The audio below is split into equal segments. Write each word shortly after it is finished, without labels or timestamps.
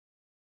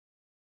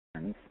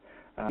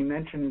You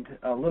mentioned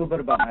a little bit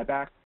about my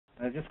background.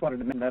 I just wanted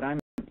to mention that I'm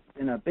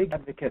a big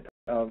advocate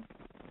of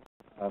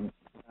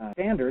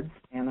standards,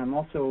 and I'm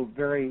also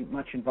very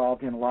much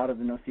involved in a lot of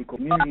the NoSQL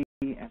community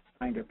and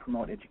trying to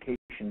promote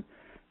education,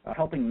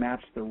 helping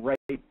match the right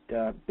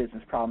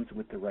business problems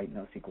with the right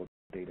NoSQL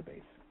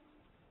database.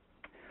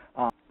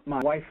 My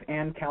wife,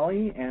 Ann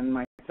Kelly, and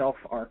myself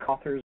are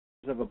co-authors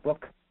of a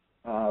book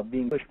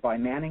being published by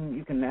Manning.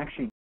 You can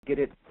actually get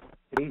it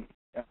today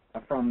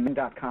from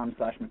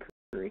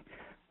manning.com/McCreary.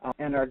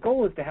 And our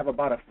goal is to have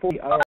about a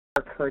 40-hour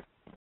curriculum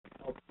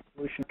to help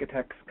solution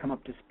architects come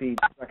up to speed,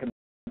 recommend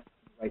the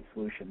right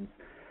solutions.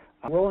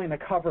 We're only going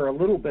to cover a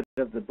little bit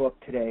of the book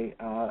today,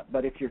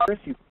 but if you're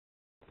curious, you can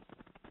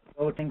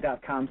go to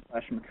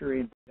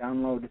manning.com/McCreary and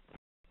download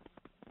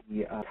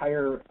the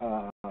entire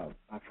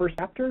first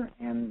chapter,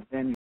 and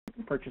then you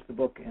can purchase the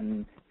book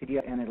in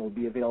PDF, and it'll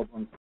be available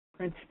in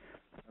print.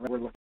 We're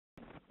looking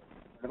at the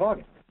start of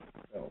August.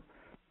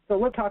 So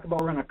let's talk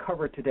about what we're going to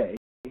cover today.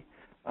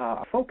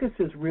 Our focus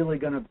is really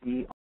going to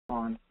be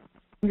on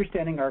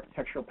understanding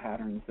architectural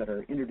patterns that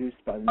are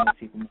introduced by the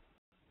NoSQL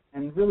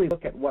and really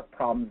look at what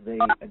problems they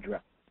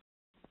address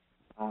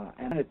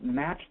and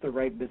match the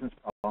right business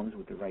problems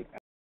with the right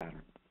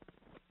pattern.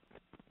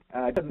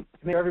 To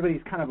make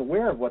everybody's kind of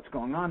aware of what's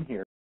going on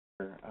here,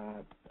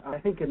 I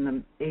think in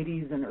the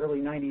 80s and early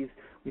 90s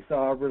we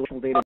saw relational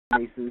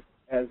databases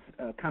as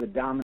kind of the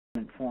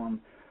dominant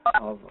form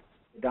of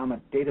the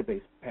dominant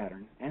database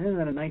pattern. And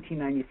then in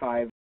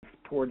 1995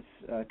 towards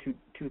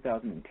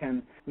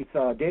 2010, we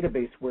saw a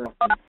database where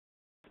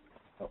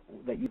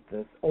that used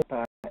this old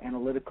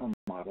analytical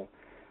model.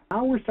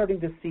 Now we're starting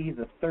to see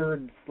the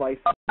third slice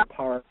of the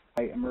pie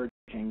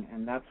emerging,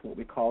 and that's what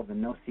we call the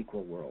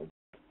NoSQL world.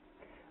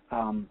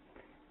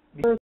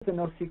 Before the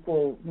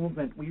NoSQL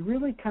movement, we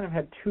really kind of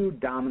had two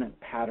dominant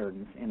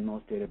patterns in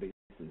most databases.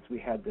 We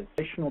had this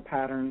relational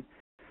pattern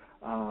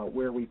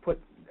where we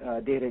put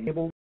data in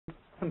tables,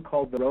 often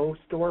called the row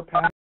store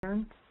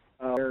pattern,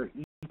 where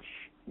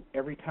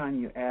every time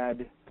you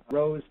add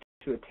rows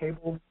to a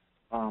table,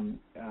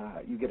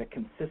 you get a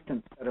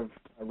consistent set of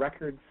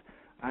records.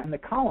 And the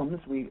columns,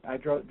 I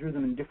drew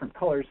them in different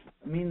colors,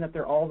 mean that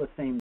they're all the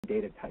same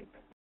data type.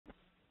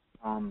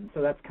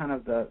 So that's kind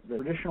of the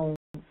traditional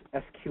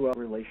SQL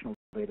relational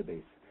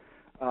database.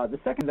 The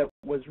second that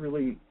was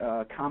really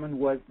common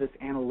was this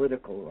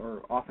analytical,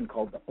 or often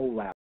called the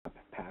OLAP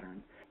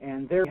pattern.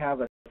 And there you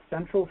have a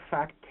central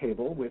fact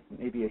table with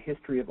maybe a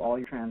history of all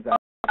your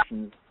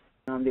transactions.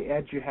 On the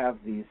edge, you have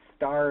the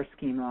star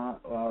schema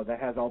that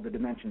has all the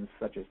dimensions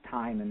such as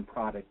time and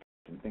product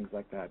and things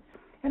like that.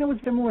 And it was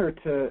similar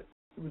to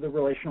the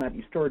relational that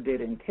you stored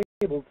data in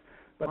tables,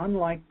 but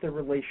unlike the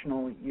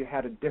relational, you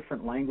had a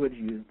different language,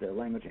 you used the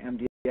language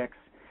MDX,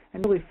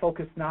 and really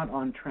focused not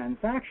on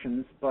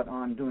transactions, but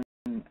on doing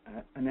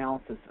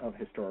analysis of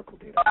historical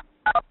data.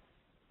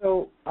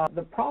 So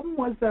the problem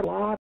was that a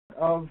lot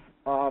of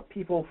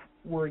people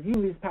were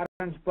using these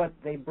patterns, but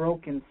they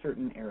broke in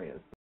certain areas.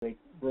 They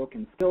broke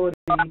in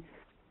scalability.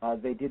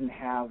 They didn't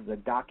have the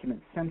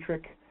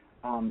document-centric.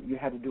 You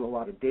had to do a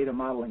lot of data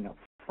modeling up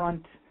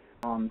front.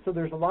 So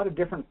there's a lot of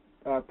different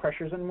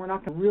pressures, and we're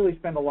not going to really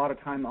spend a lot of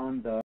time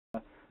on the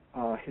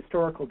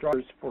historical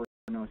drivers for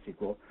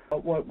NoSQL.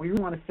 But what we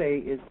really want to say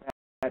is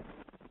that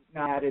we've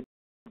now added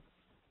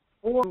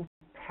 4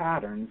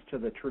 patterns to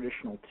the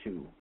traditional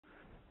 2,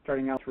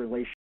 starting out with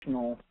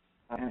relational,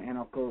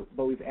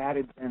 but we've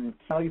added then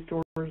value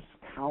stores,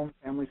 column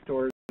family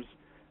stores,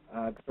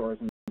 stores,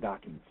 and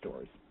document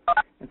stores.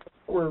 And so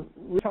what we're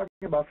really talking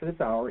about for this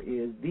hour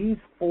is these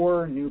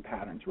 4 new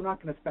patterns. We're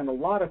not going to spend a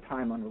lot of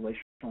time on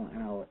relational and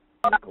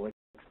analytical,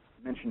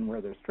 mention where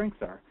their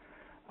strengths are,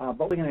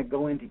 but we're going to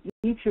go into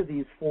each of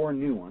these 4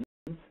 new ones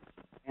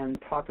and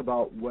talk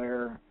about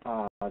where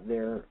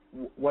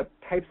what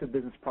types of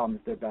business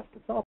problems they're best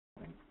at solving.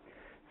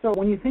 So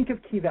when you think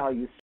of key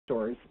value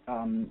stores,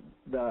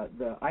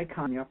 the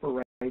icon in the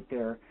upper right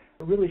there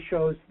really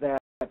shows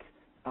that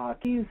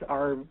keys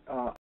are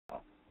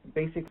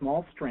basic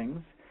small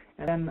strings,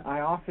 and then I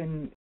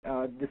often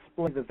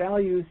display the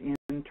values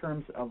in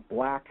terms of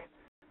black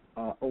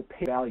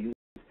opaque values.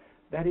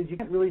 That is, you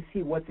can't really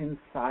see what's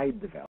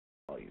inside the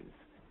values.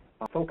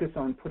 Focus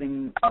on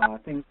putting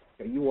things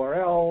like a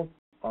URL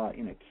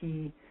in a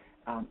key,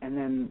 and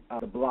then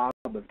the blob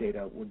of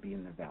data would be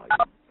in the value.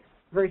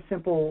 Very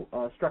simple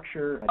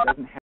structure. It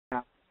doesn't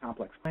have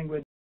complex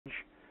language,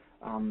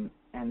 so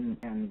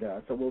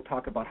we'll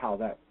talk about how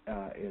that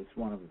is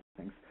one of the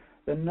things.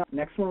 The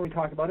next one we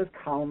talk about is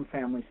column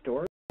family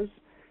stores,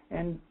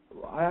 and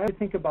I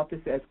think about this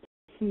as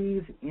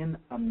keys in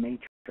a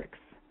matrix.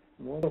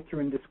 We'll go through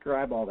and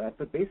describe all that,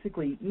 but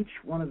basically each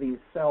one of these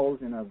cells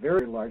in a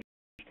very large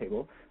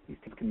table, these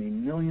tables can be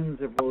millions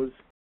of rows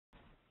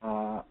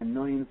and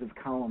millions of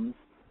columns,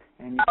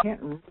 and you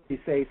can't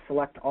really say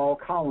select all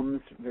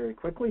columns very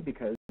quickly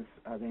because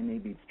they may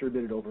be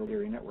distributed over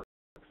area networks.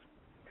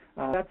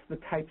 That's the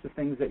types of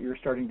things that you're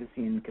starting to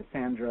see in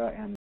Cassandra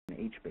and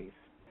HBase.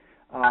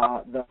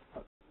 The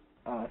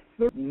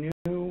third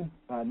new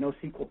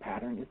NoSQL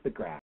pattern is the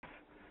graph.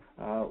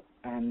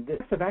 And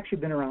this have actually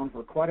been around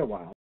for quite a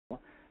while.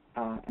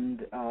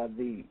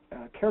 The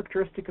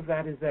characteristic of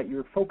that is that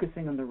you're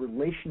focusing on the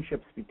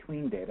relationships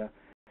between data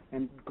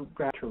and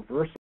graph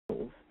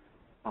traversals.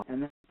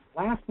 And then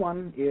the last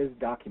one is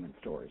document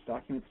stores.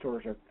 Document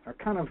stores are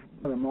kind of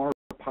the more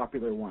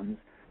popular ones.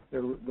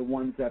 They're the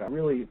ones that are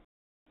really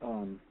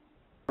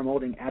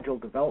promoting agile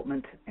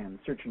development and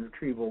search and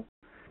retrieval.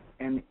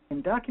 And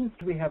in documents,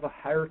 we have a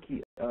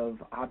hierarchy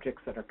of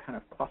objects that are kind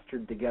of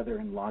clustered together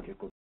in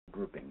logical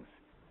groupings.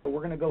 So we're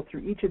going to go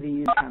through each of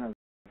these, kind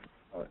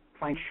of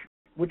find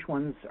which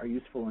ones are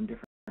useful in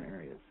different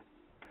areas.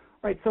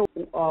 All right, so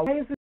why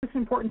is this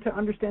important to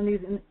understand these?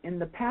 In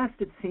the past,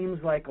 it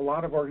seems like a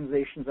lot of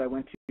organizations I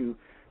went to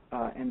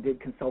and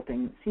did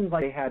consulting seemed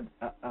like they had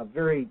a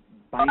very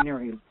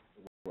binary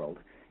world.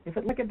 If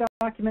it's like a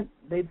document,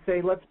 they'd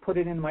say, let's put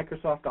it in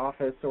Microsoft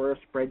Office or a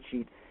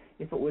spreadsheet.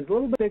 If it was a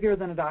little bit bigger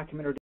than a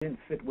document or didn't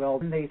fit well,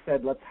 then they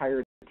said, let's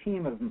hire a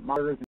team of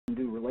modelers and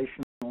do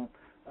relational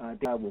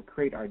data. We'll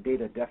create our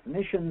data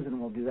definitions, and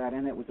we'll do that,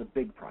 and it was a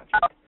big project.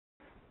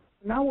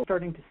 Now what we're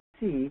starting to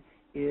see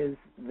is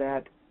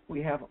that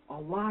we have a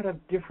lot of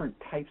different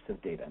types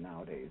of data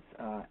nowadays,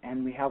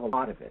 and we have a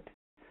lot of it.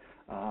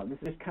 This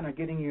is kind of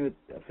getting you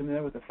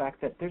familiar with the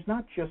fact that there's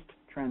not just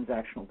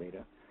transactional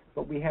data,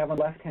 but we have on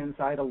the left-hand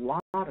side a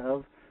lot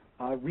of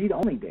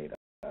read-only data,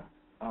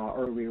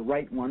 or we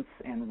write once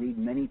and read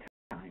many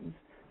times,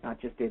 not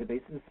just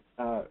databases,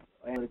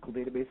 analytical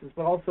databases,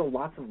 but also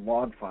lots of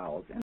log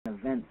files and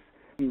events.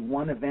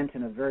 One event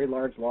in a very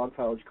large log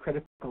file is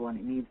critical and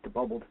it needs to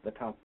bubble to the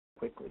top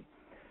quickly.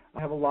 I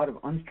have a lot of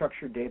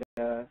unstructured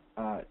data,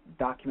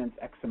 documents,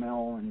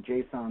 XML and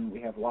JSON.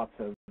 We have lots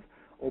of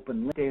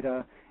open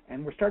data,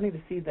 and we're starting to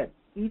see that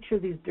each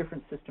of these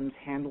different systems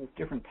handles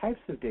different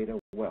types of data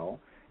well,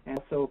 and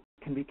also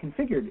can be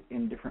configured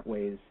in different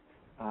ways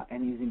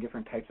and using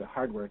different types of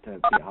hardware to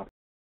be optimized.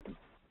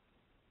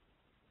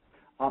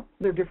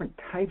 There are different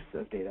types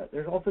of data.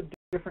 There's also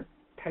different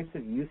types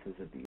of uses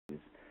of these.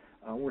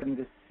 We're going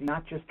to see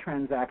not just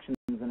transactions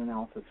and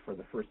analysis for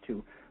the first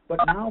two, but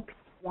now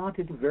people want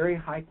to do very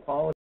high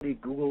quality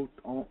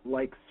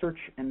Google-like search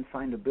and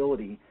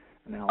findability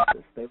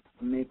analysis. They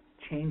make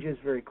changes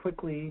very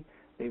quickly.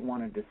 They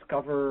want to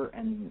discover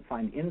and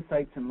find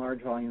insights in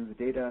large volumes of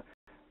data.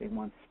 They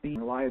want speed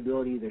and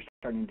reliability. They're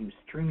starting to do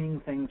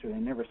streaming things where they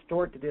never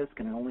store it to disk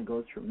and it only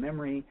goes through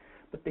memory.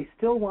 But they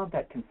still want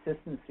that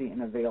consistency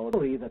and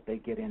availability that they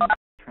get in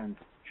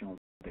transactional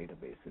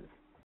databases.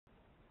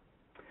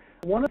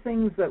 One of the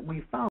things that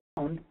we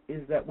found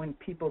is that when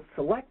people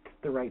select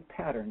the right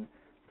pattern,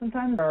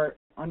 sometimes they are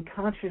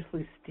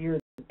unconsciously steered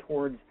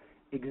towards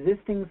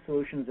existing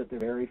solutions that they're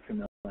very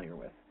familiar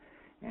with.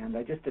 And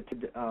I just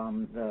attended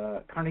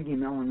the Carnegie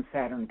Mellon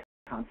Saturn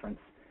conference,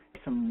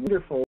 some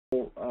wonderful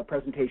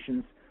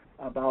presentations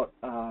about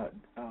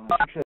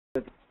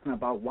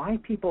why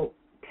people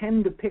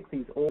tend to pick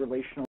these old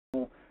relational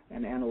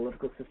and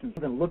analytical systems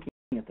rather than looking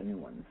at the new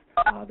ones.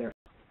 They're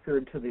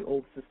referred to the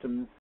old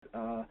systems.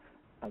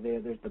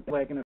 There's the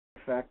bandwagon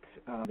effect.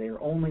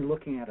 They're only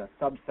looking at a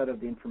subset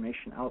of the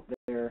information out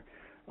there.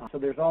 So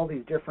there's all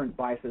these different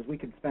biases. We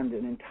could spend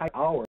an entire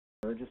hour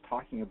just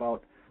talking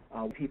about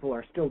people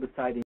are still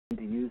deciding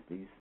to use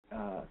these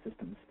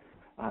systems.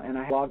 And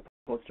I have a blog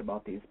post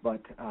about these,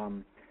 but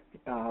what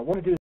I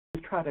want to do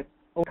is try to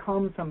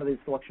overcome some of these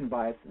selection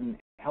bias and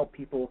help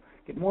people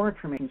get more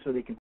information so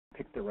they can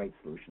pick the right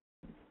solutions.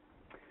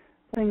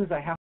 Things I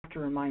have to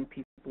remind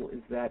people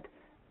is that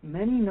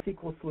many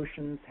NoSQL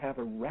solutions have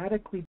a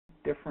radically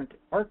different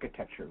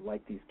architecture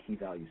like these key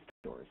value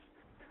stores.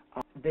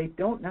 They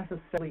don't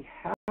necessarily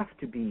have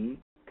to be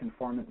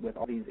conformant with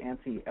all these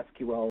ANSI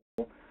SQL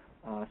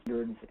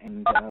standards,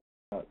 and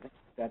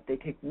that they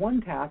take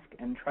one task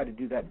and try to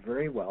do that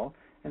very well,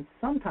 and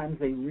sometimes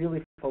they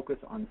really focus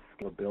on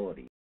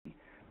scalability.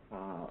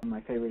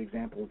 My favorite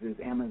examples is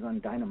Amazon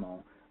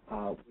Dynamo,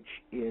 which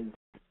is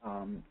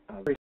a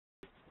very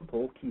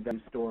simple key value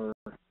store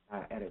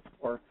at its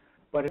core,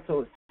 but it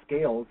also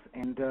scales,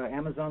 and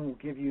Amazon will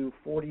give you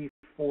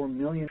 44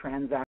 million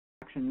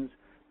transactions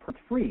per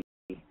free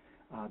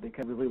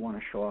because they really want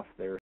to show off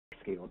their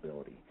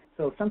scalability.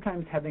 So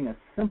sometimes having a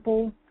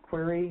simple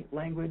query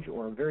language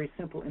or a very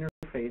simple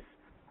interface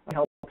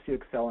helps you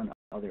excel in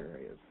other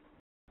areas.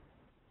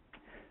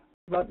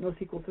 About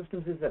NoSQL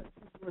systems is that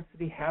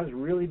simplicity has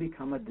really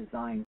become a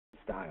design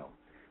style.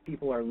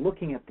 People are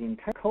looking at the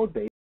entire code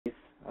base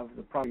of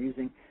the product they're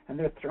using, and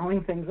they're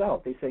throwing things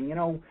out. They say, you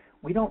know,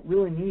 we don't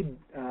really need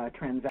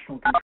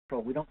transactional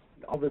control. We don't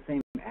need all the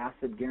same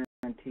ACID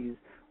guarantees.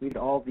 We need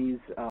all these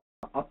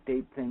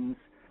update things.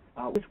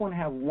 We just want to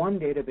have one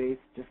database,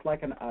 just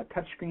like a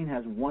touchscreen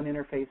has one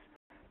interface,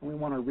 and we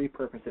want to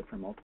repurpose it for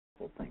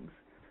multiple things.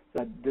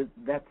 So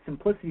that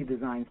simplicity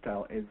design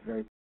style is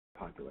very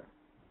popular.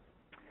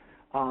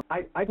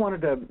 I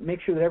wanted to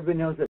make sure that everybody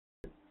knows that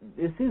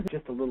this is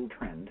just a little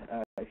trend.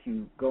 If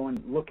you go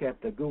and look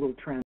at the Google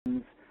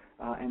Trends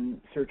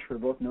and search for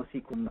both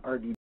NoSQL and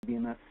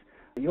RDBMS,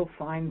 you'll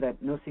find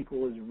that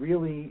NoSQL is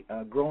really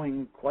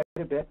growing quite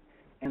a bit,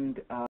 and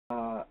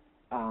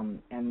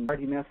and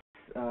RDMS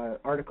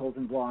articles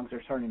and blogs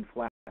are starting to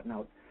flatten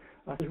out.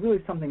 It's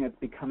really something that's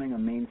becoming a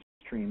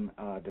mainstream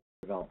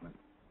development.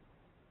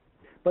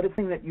 But it's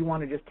something that you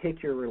want to just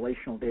take your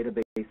relational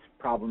database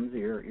problems,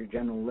 your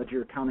general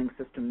ledger accounting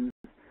systems,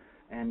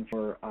 and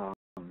your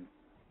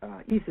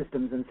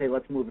e-systems, and say,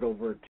 let's move it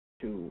over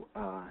to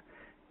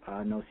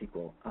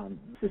NoSQL.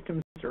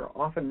 Systems are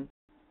often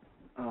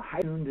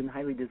highly tuned and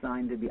highly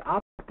designed to be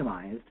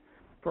optimized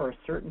for a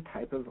certain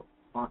type of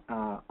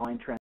online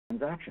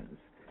transactions.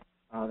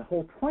 The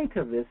whole point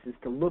of this is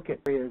to look at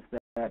areas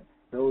that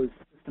those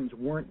systems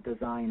weren't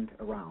designed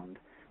around.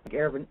 Like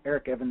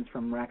Eric Evans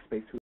from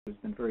Rackspace, who's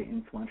been very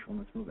influential in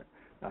this movement,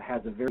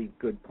 has a very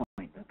good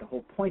point, that the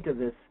whole point of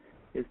this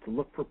is to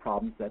look for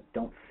problems that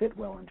don't fit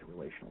well into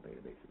relational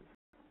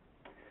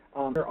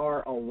databases. There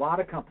are a lot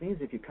of companies.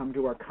 If you come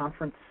to our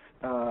conference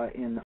at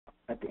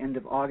the end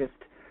of August,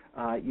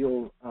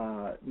 you'll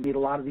meet a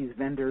lot of these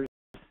vendors.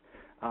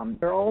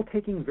 They're all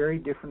taking very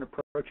different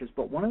approaches,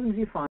 but one of the things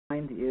you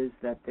find is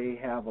that they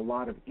have a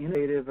lot of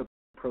innovative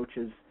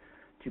approaches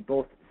to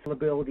both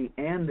scalability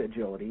and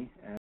agility,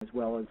 as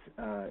well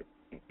as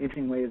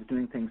interesting ways of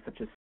doing things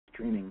such as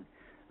streaming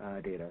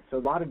data. So a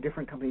lot of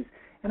different companies,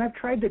 and I've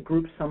tried to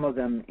group some of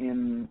them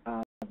in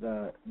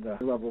the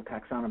high-level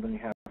taxonomy we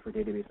have for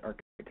database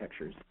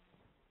architectures,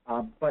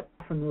 but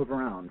often move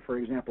around. For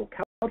example,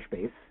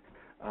 Couchbase,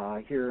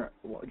 here,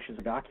 which is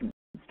a document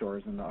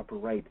stores in the upper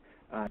right,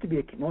 to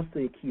be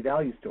mostly a key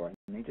value store,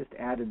 and they just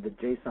added the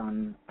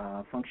JSON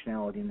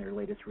functionality in their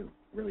latest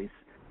release.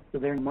 So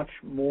they're much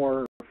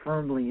more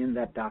firmly in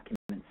that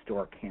document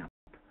store camp.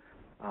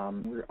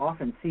 We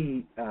often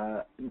see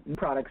new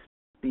products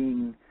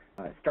being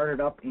started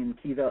up in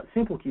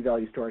simple key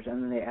value stores,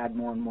 and then they add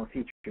more and more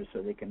features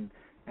so they can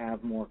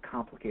have more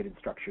complicated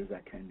structures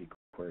that can be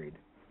queried.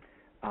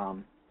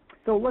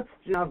 So let's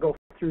now go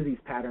through these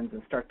patterns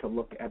and start to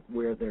look at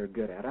where they're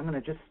good at. I'm going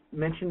to just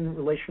mention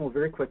relational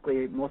very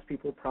quickly. Most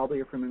people probably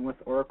are familiar with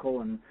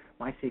Oracle and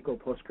MySQL,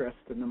 Postgres,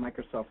 and the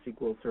Microsoft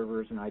SQL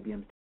servers and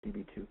IBM's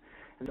DB2.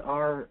 And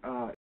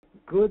are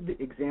good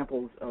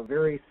examples of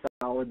very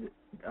solid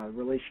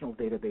relational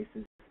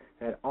databases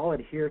that all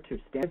adhere to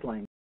standard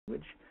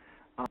language.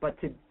 But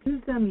to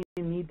use them,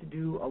 you need to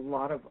do a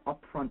lot of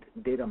upfront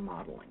data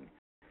modeling.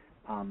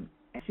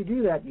 As you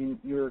do that,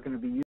 you're going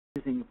to be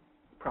using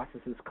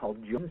processes called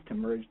joins to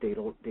merge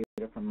data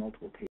from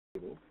multiple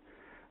tables.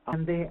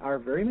 And they are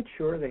very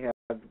mature. They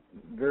have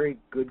very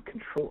good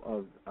control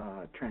of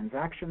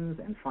transactions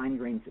and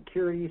fine-grained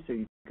security, so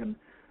you can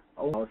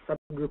allow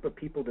a subgroup of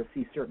people to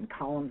see certain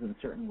columns and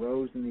certain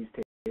rows in these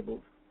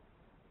tables.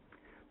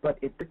 But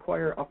it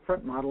requires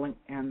upfront modeling,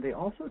 and they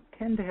also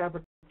tend to have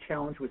a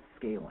challenge with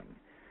scaling.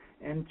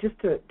 And just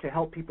to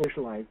help people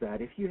visualize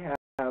that, if you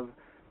have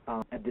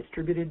a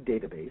distributed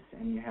database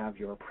and you have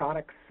your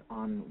products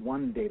on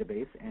one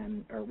database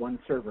or one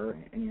server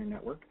in your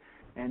network,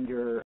 and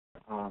your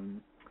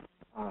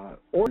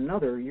or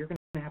another, you're going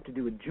to have to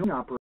do a join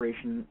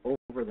operation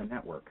over the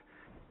network,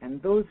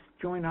 and those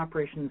join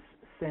operations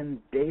send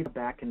data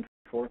back and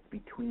forth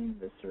between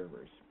the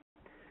servers.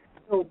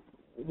 So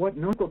what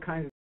NoSQL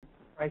kind of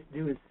tries to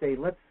do is say,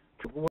 let's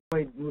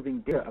avoid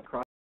moving data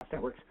across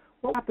networks.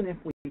 What would happen if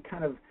we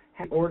kind of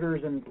had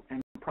orders and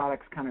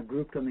products kind of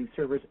grouped on these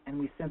servers, and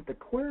we sent the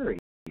queries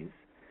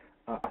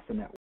across the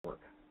network?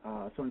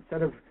 So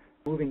instead of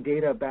moving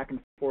data back and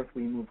forth,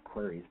 we move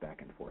queries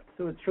back and forth.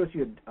 So it shows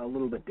you a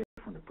little bit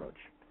different approach.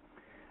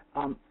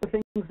 The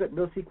things that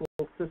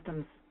NoSQL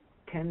systems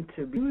tend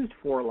to be used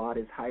for a lot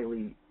is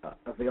highly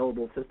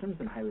available systems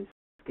and highly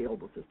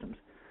scalable systems.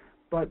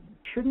 But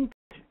shouldn't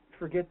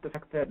forget the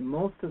fact that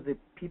most of the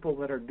people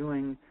that are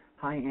doing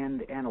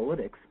high-end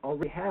analytics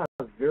already have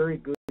very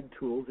good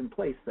tools in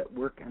place that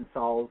work and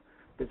solve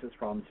business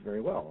problems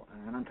very well.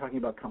 And I'm talking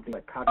about companies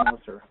like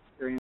Cognos or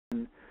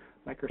Hyperion,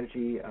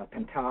 MicroStrategy.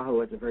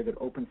 Pentaho is a very good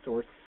open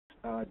source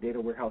data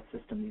warehouse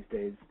system these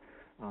days.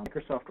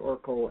 Microsoft,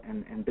 Oracle,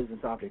 and Business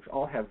Objects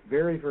all have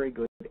very, very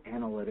good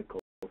analytical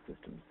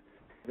systems.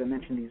 As I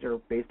mentioned, these are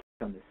based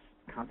on this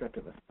concept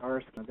of a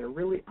star. They're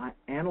really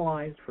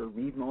analyzed for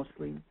read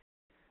mostly,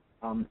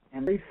 and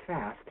very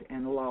fast,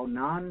 and allow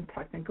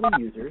non-technical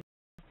users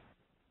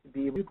to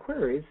be able to do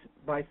queries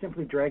by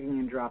simply dragging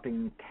and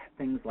dropping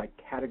things like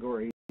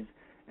categories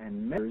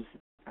and measures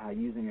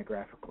using a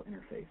graphical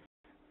interface.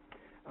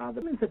 The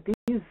problem is that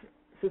these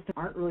systems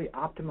aren't really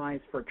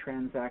optimized for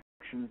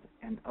transactions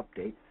and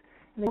updates,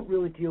 and they don't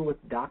really deal with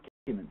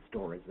document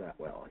storage that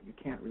well. You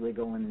can't really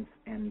go in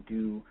and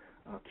do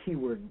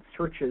keyword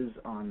searches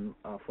on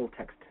full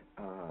text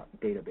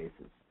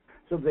databases.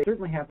 So they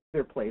certainly have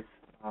their place.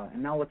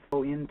 And now let's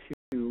go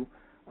into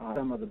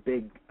some of the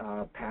big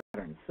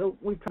patterns. So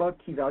we talked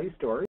about key value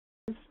stores,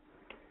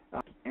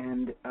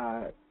 and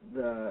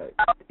the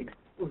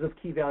examples of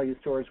key value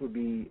stores would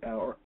be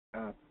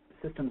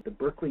systems, the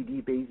Berkeley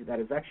DB, that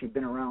has actually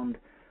been around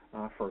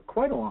for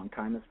quite a long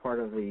time as part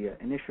of the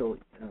initial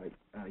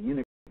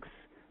Unix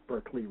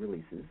Berkeley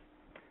releases.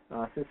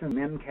 Systems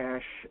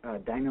Memcache,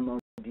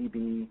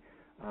 DynamoDB,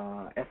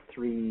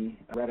 S3,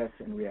 Redis,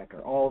 and React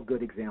are all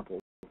good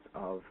examples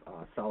of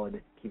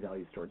solid key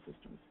value stored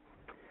systems.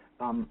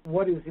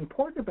 What is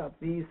important about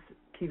these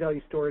key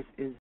value stores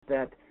is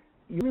that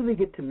you really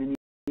get to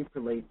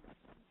manipulate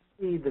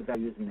the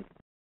values in the key.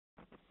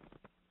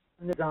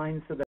 And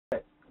designed so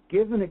that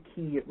given a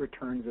key, it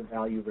returns a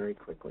value very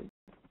quickly.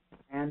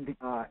 And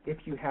if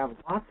you have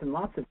lots and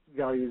lots of key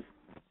values,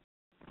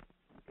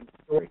 you can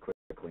store very quickly.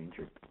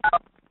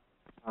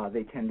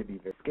 They tend to be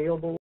very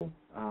scalable,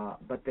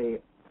 but they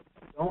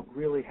don't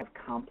really have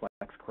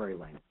complex query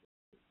languages.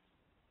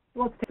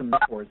 So let's take some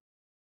metaphors.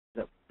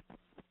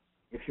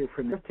 If you're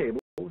familiar with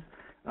tables,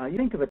 you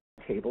think of a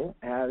table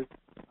as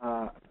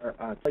a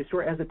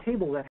store as a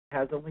table that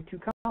has only two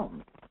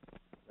columns.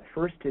 The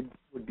first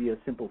would be a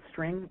simple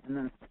string, and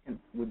then the second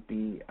would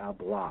be a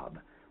blob.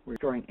 We're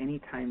storing any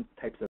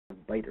types of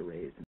byte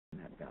arrays in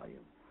that value.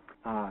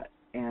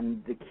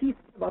 And the key thing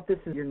about this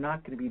is you're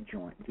not going to be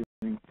doing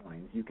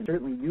joins. You can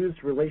certainly use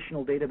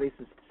relational databases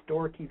to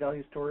store key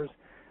value stores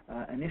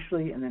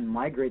initially, and then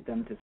migrate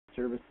them to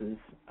services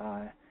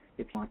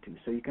if you want to.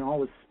 So you can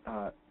always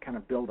kind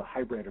of build a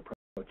hybrid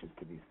approaches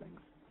to these things.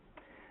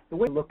 The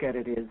way to look at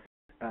it is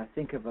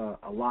think of a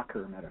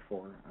locker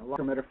metaphor. A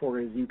locker metaphor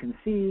is you can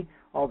see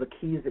all the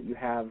keys that you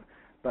have,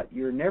 but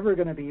you're never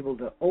going to be able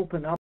to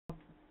open up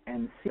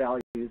and see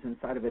values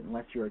inside of it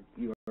unless you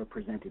are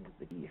presented with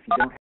the key. If you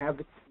don't have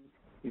the key,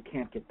 you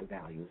can't get the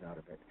values out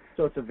of it.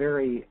 So it's a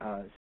very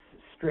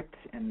strict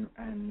and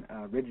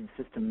rigid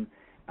system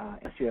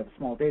unless you have a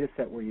small data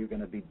set where you're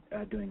going to be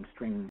doing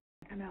string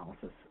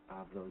analysis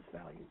of those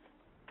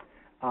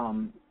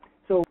values.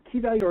 So key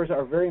value stores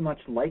are very much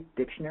like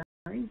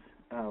dictionaries,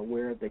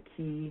 where the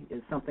key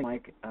is something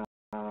like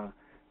the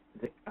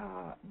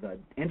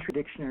entry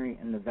dictionary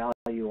and the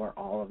value are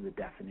all of the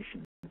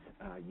definitions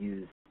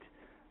used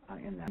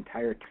in the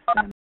entire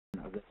text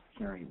of the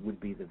dictionary would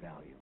be the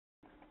value.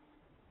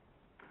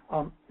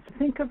 So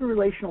think of a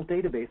relational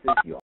database as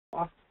you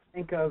often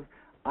think of,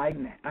 I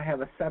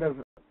have a set of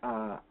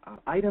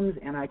items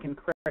and I can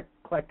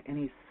collect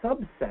any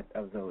subset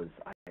of those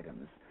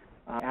items,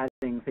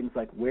 adding things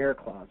like where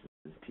clauses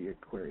to your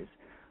queries.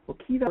 Well,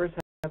 key values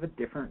have a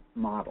different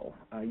model.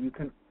 You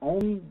can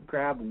only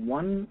grab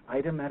one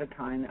item at a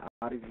time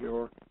out of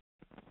your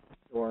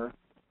store,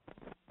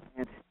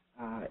 and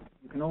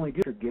you can only do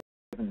it if you're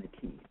given the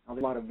key. Now,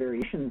 there's a lot of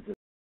variations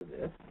of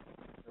this.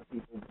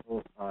 People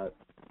will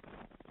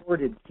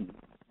sorted keys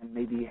and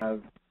maybe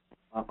have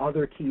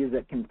other keys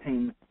that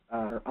contain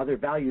or other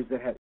values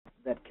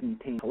that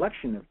contain a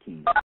collection of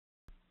keys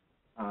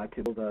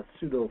to build a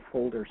pseudo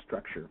folder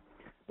structure.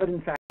 But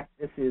in fact,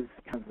 this is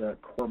kind of the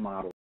core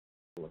model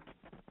of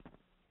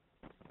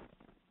keys.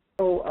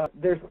 So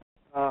there's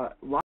a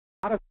lot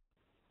of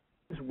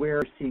where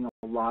we're seeing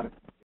a lot of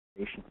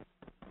innovation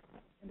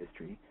in the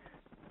industry.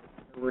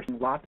 We're seeing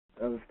lots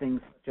of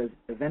things such as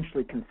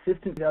eventually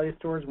consistent value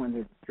stores when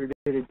they're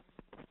distributed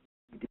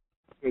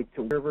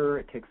to server.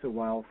 It takes a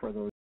while for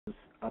those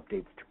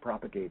updates to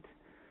propagate.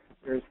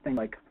 There's things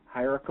like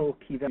hierarchical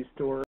key value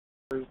stores,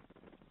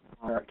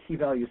 or key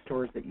value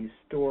stores that you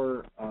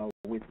store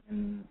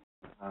within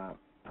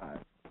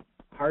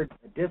hard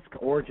disk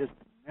or just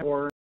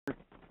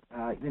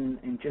even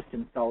in just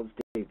in solid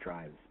state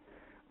drives.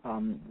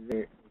 Some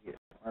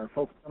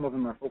of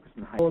them are focused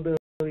on high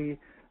scalability,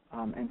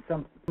 and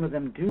some of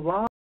them do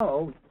allow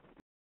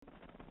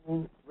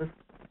list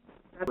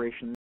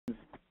separations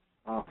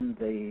on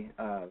the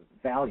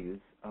values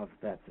of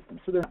that system.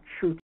 So they're not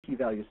true key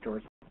value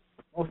stores.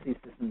 Most of these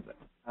systems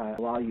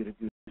allow you to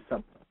do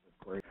subset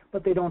query,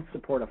 but they don't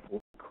support a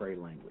full query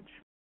language.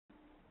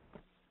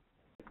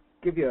 I'll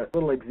give you a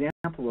little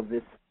example of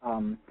this,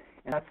 and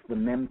that's the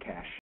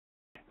memcache.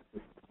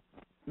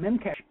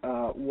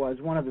 Memcache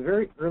was one of the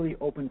very early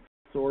open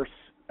source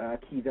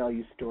key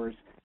value stores.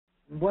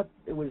 What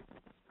it was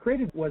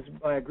created was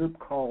by a group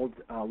called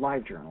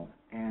LiveJournal,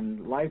 and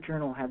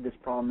LiveJournal had this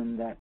problem in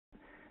that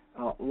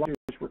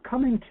users were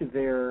coming to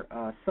their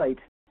site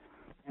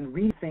and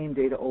read the same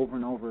data over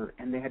and over,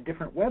 and they had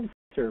different web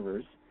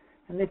servers,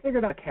 and they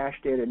figured out cache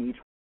data in each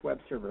web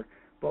server.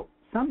 But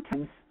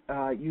sometimes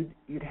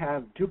you'd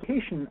have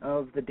duplication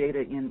of the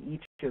data in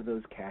each of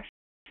those caches.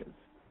 So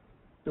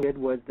what they did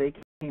was they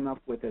came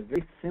up with a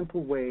very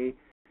simple way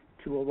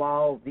to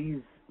allow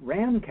these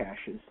RAM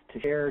caches to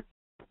share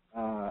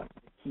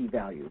key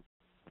values.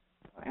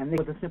 And they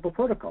with a simple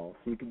protocol.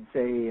 So you can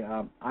say,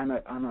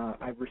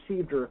 I've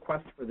received a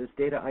request for this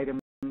data item.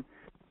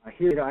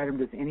 Here's the data item.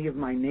 Does any of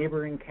my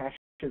neighboring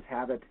caches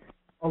have it?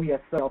 Oh, yes,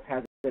 someone else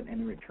has it,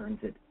 and returns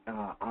it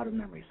out of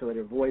memory. So it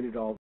avoided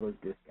all those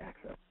disk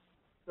access.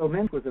 So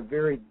MEMS was a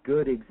very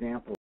good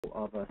example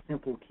of a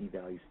simple key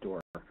value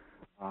store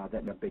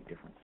that made a big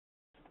difference.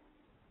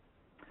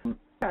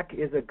 Stack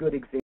is a good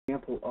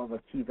example of a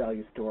key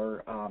value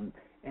store,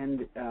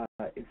 and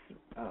it's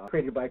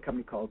created by a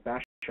company called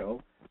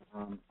Basho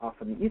off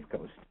on the East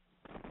Coast.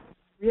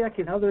 React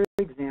is another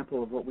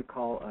example of what we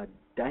call a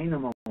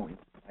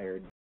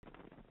Dynamo-inspired.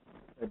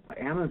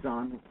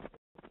 Amazon,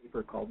 a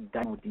paper called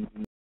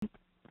DynamoDB,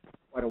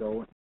 quite a while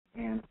ago,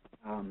 and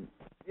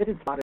it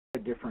inspired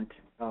different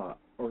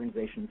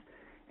organizations.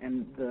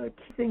 And the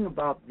key thing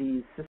about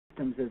these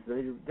systems is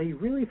they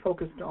really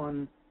focused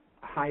on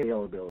high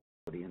availability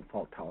and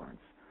fault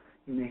tolerance.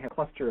 You may have a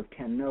cluster of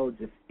 10 nodes.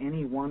 If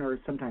any one or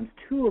sometimes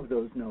two of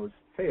those nodes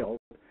failed,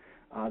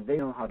 they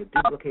know how to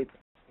duplicate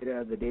the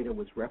data. The data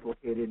was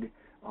replicated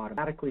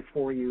automatically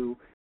for you.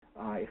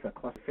 If a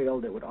cluster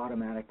failed, it would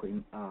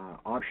automatically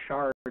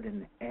auto-shard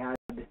and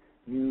add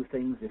new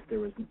things if there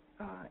was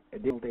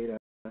additional data.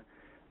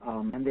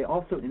 And they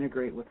also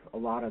integrate with a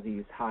lot of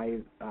these high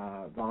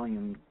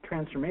volume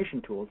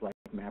transformation tools like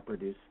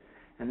MapReduce.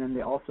 And then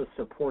they also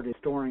supported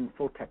storing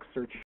full text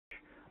search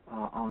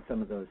on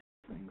some of those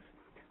things.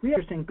 Really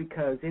interesting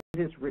because it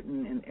is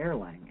written in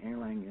Erlang.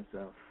 Erlang is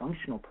a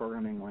functional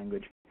programming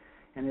language,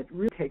 and it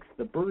really takes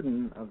the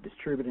burden of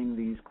distributing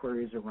these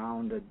queries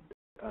around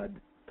a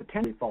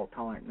potentially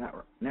fault-tolerant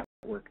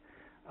network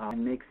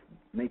and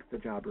makes the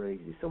job very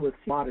easy. So we'll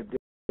see a lot of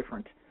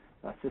different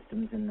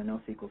systems in the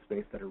NoSQL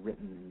space that are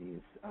written in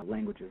these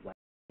languages like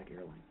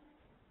Erlang.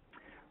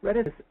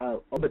 Redis is a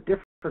little bit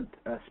different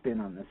spin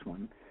on this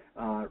one.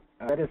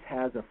 Redis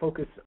has a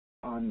focus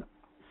on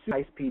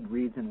high-speed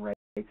reads and writes,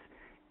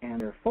 and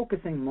they're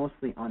focusing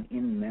mostly on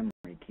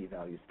in-memory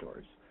key-value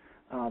stores.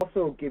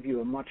 Also give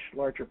you a much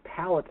larger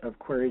palette of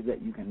queries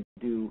that you can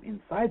do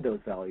inside those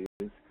values,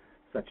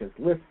 such as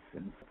lists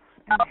and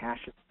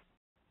hashes,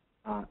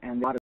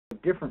 and a lot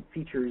of different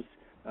features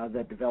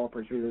that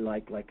developers really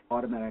like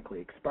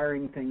automatically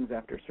expiring things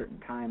after a certain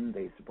time.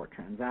 They support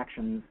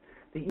transactions.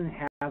 They even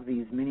have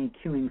these mini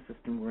queuing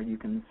systems where you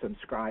can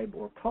subscribe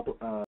or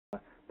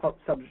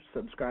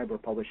subscribe or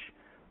publish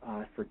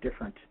for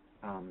different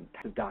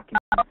types of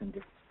documents and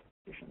different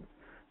applications.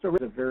 So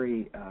it's a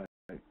very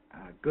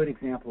good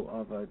example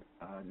of a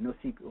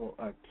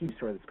NoSQL key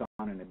store that's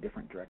gone in a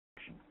different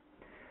direction.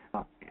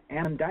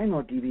 And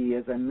DynamoDB,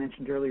 as I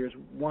mentioned earlier, is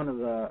one of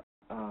the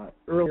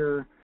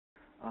earlier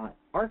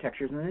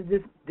architectures, and it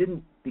just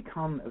didn't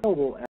become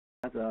available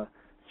as a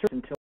service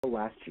until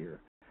last year.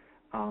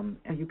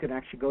 And you could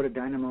actually go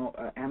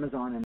to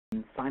Amazon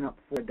and sign up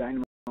for a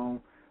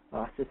Dynamo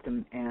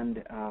system,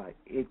 and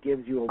it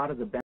gives you a lot of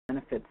the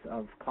benefits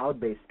of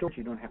cloud-based storage.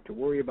 You don't have to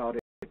worry about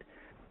it.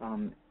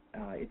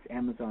 It's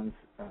Amazon's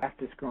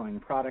fastest growing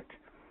product.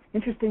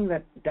 Interesting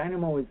that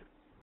Dynamo is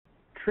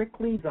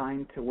strictly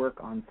designed to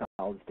work on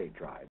solid-state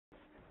drives.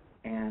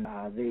 And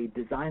they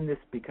designed this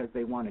because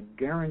they want to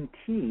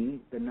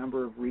guarantee the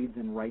number of reads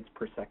and writes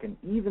per second,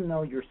 even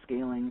though you're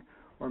scaling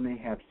or may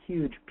have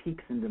huge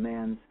peaks in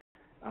demands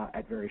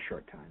at very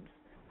short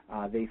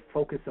times. They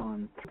focus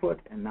on throughput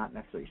and not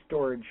necessarily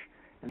storage,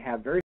 and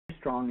have very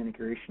strong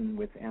integration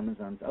with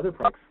Amazon's other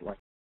products like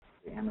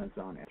the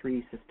Amazon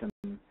S3 system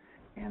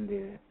and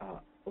the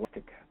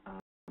Elastic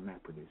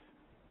MapReduce.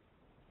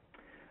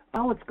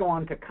 Now let's go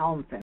on to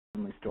column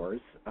family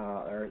stores,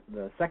 or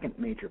the second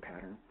major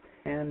pattern.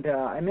 And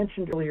I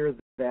mentioned earlier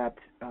that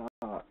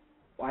I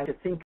like to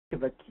think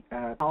of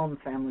a column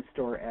family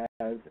store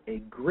as a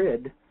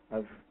grid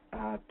of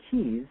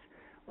keys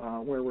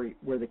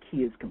where the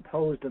key is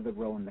composed of the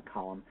row and the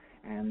column,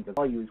 and the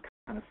value is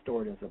kind of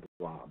stored as a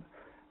blob.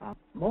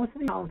 Most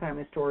of the column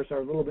family stores are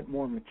a little bit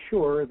more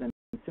mature than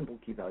simple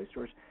key value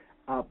stores,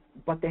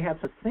 but they have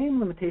the same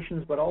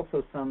limitations but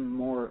also some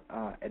more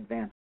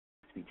advanced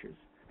features.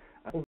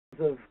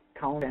 Of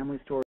column family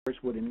stores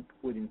would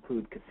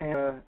include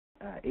Cassandra,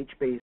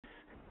 HBase,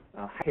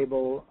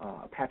 Table,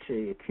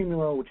 Apache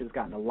Accumulo, which has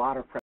gotten a lot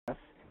of press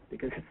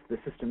because it's the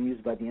system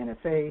used by the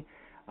NSA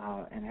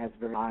and has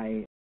very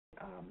high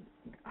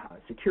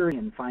security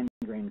and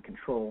fine-grained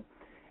control.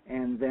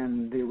 And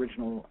then the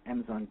original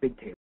Amazon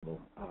Bigtable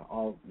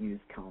all use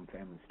column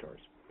family stores.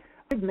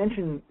 I'd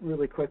mention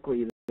really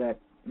quickly that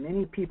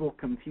many people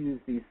confuse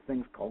these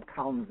things called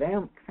column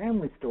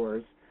family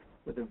stores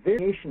with a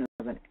variation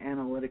of an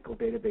analytical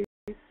database,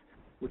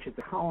 which is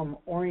a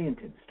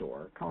column-oriented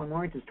store.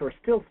 Column-oriented store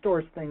still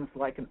stores things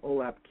like an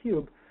OLAP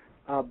cube,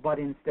 but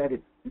instead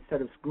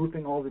of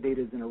grouping all the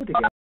data in a row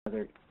together,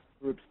 it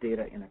groups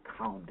data in a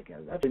column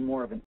together. That's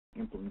more of an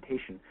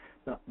implementation.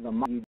 The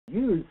model you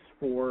use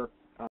for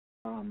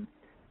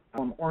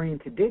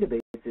column-oriented database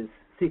is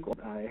SQL.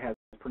 It has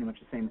pretty much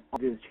the same. All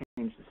it is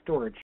change the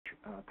storage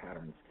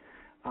patterns.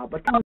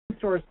 But column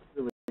stores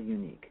are really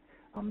unique.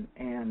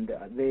 And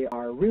they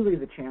are really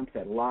the champs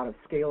at a lot of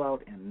scale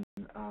out, and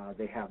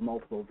they have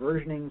multiple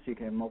versioning, so you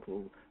can have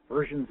multiple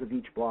versions of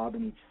each blob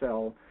in each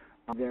cell.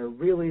 They're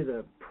really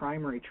the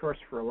primary choice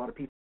for a lot of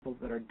people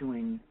that are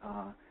doing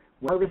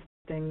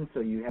harvesting. So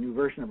you have a new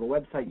version of a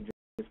website, you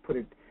just put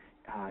it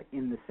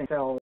in the same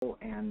cell,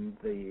 and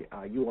the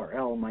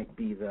URL might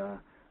be the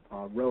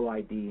row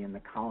ID, and the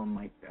column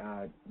might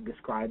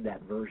describe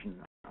that version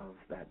of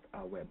that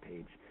web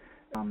page.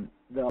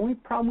 The only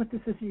problem with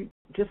this is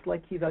just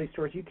like key value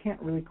stores, you can't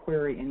really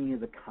query any of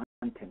the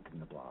content in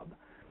the blob.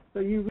 So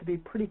you would be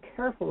pretty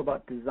careful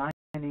about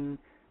designing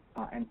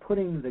and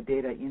putting the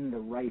data in the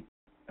right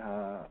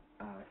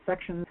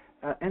sections.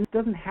 And it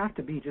doesn't have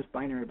to be just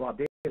binary blob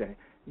data.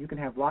 You can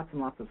have lots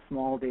and lots of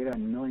small data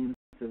and millions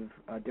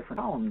of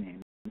different column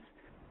names,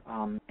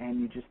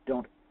 and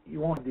you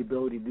won't have the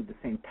ability to do the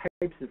same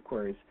types of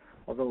queries.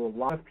 although a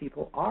lot of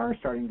people are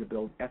starting to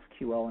build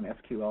SQL and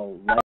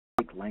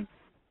SQL-like language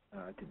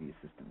to these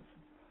systems.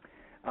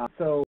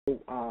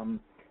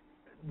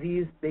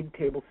 These big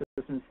table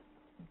systems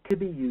could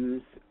be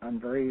used on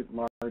very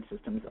large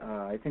systems.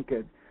 I think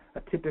the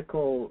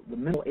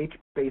minimal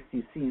HBase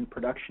you see in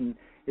production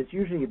is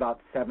usually about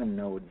 7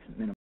 nodes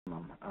minimum.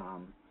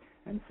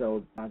 And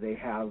so they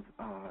have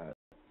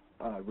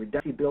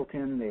redundancy built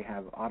in, they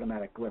have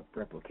automatic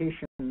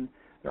replication,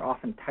 they're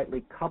often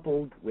tightly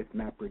coupled with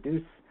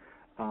MapReduce.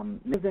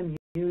 Many of them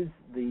use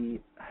the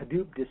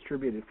Hadoop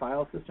distributed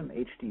file system,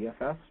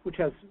 HDFS, which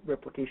has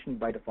replication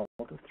by default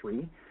of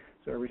 3.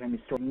 So every time you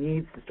store, it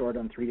needs to store it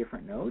on 3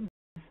 different nodes.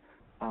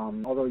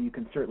 Although you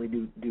can certainly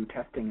do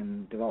testing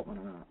and development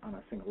on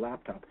a single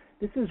laptop.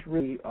 This is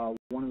really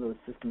one of those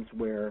systems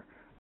where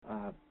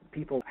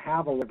people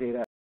have a lot of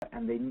data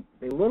and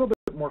they a little bit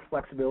more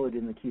flexibility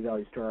in the key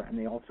value store, and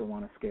they also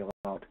want to scale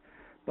out.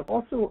 But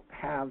also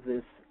have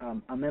this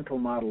a mental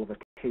model of a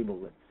table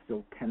that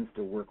still tends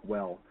to work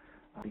well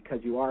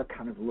because you are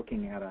kind of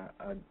looking at a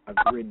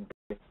grid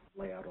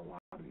layout a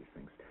lot of these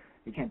things.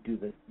 You can't do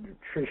the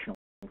traditional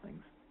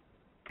things.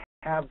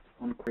 Have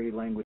some query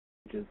languages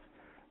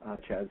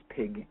such as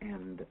PIG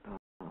and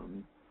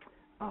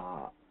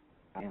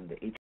the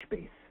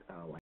HBase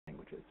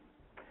languages.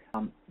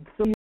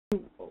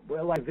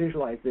 Well, I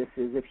visualize this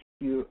is if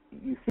you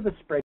see the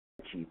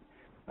spreadsheet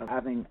of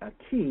having a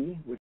key,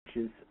 which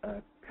is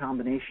a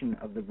combination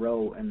of the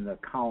row and the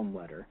column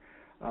letter.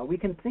 We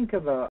can think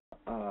of a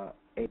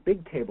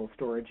big table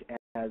storage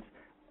as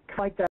kind of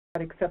like that,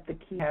 except the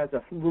key has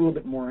a little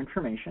bit more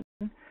information.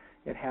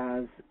 It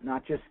has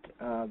not just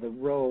the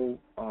row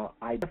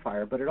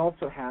identifier, but it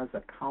also has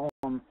a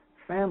column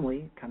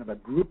family, kind of a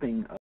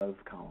grouping of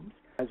columns,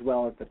 as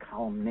well as the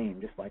column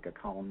name, just like a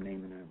column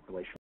name in a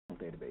relational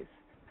database.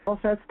 It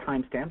also has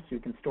timestamps, so you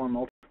can store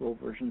multiple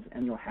versions,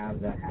 and you'll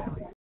have that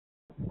value.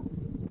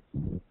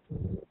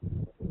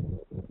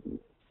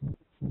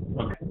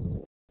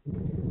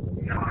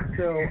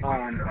 So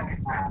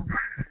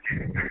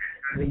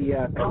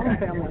the column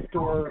family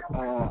store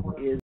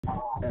is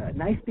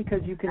nice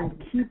because you can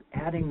keep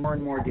adding more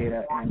and more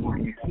data, and you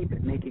can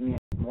keep making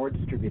it more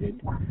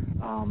distributed,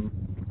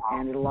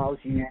 and it allows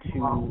you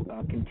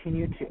to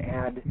continue to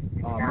add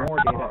more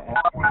data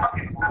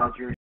as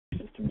your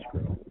systems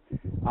grow.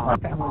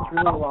 Families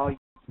really allow you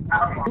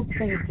to group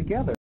things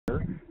together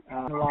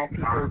and allow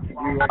people to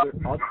do other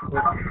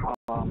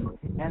outputs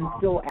and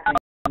still add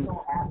things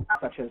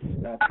such as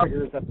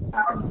triggers that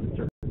happen on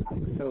certain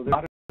things. So there's a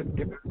lot of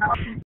different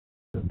options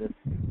of this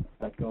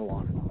that go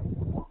on.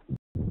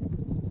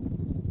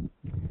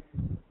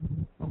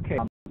 Okay.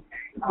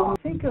 When we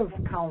think of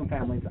column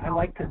families, I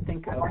like to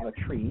think of a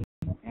tree.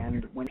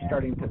 And when you're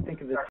starting to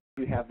think of this,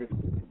 you have this,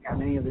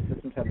 many of the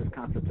systems have this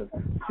concept of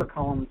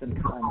columns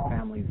and column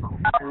families,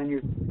 and then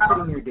you're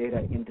putting your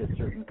data into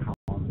certain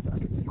columns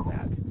underneath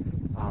that.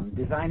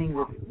 Designing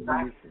this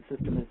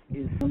system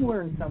is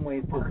similar in some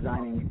ways to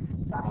designing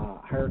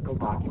hierarchical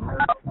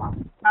documents,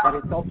 but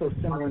it's also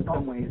similar in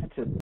some ways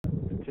to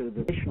the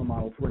relational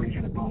models where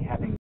you're going to be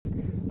having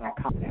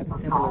columns that have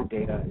similar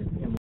data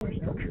and similar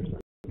structures.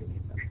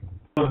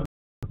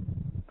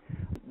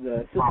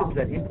 The systems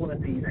that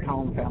implement these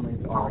column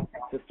families are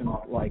systems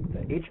like the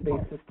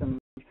HBase system,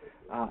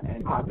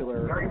 and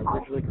popular,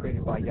 originally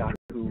created by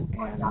Yahoo,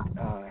 and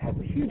has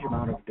a huge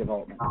amount of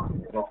development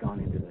that has gone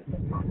into this.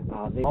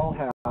 They all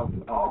have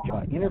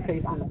Java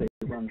interfaces. They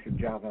run through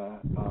Java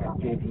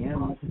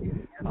JVMs,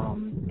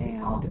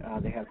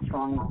 and they have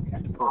strong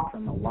support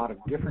from a lot of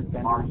different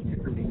vendors,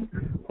 including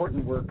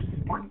Hortonworks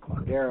and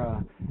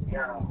Cloudera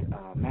and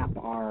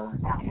MapR,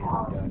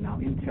 and now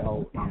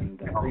Intel and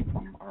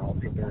Greenplum are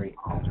also very,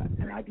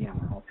 and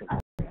IBM are also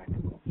very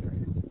active in this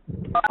area.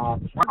 One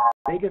of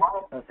the biggest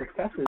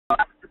successes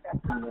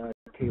in the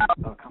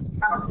table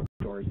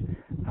stores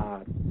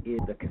is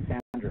the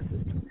Cassandra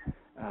system.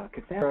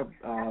 Cassandra,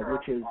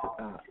 which is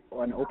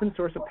an open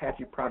source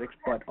Apache product,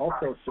 but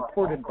also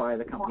supported by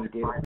the company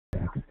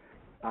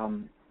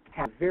DATAVERSITY,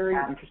 has very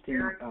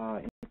interesting,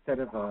 instead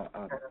of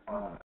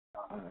a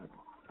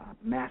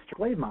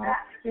master-slave model,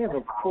 they have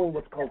a full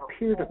what's called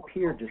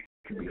peer-to-peer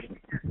distribution.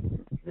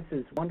 This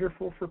is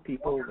wonderful for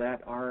people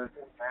that are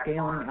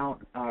scaling out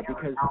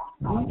because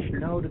each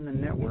node in the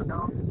network,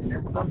 in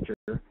your cluster,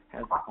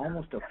 has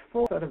almost a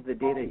full set of the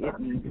data it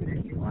needs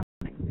to keep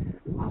running.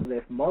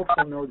 If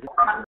multiple nodes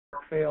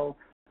fail,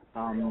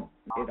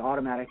 it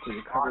automatically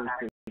recovers.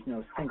 There's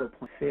no single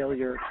point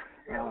failure,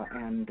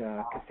 and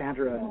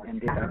Cassandra and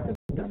DataVerSity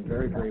have done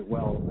very, very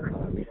well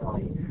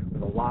recently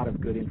with a lot of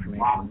good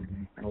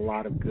information and a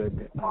lot of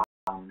good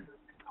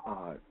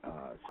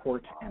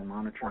support and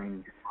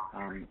monitoring,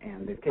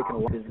 and they've taken a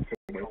lot of business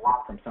away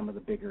from some of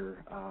the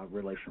bigger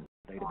relational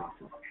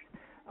databases.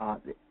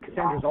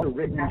 Cassandra is also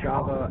written in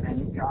Java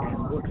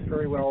and works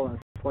very well in a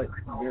slight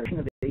variation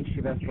of the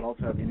HDFS, but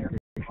also have integration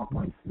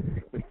points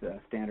with the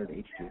standard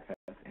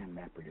HDFS and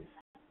MapReduce.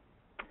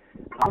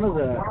 One of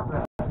the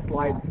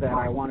slides that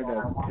I wanted to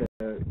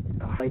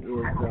highlight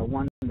is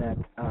one that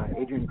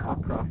Adrian Adrian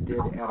Cockcroft did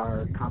at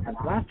our conference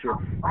last year,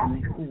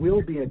 and who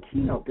will be a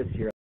keynote this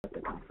year at the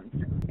conference.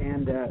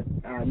 And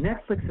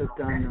Netflix has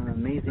done an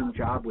amazing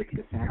job with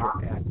Cassandra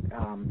at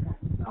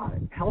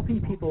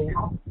helping people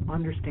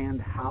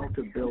understand how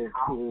to build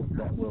tools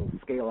that will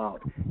scale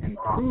out and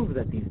prove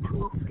that these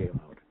tools scale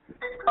out.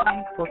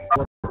 What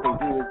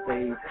they do is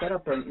they set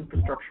up an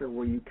infrastructure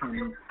where you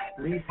can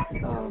lease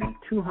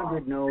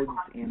 200 nodes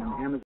in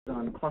an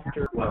Amazon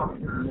cluster,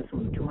 in this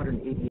one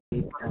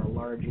 288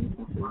 large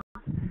instances,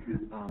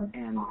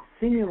 and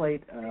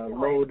simulate a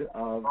load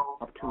of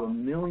up to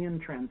 1 million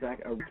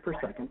transactions per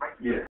second,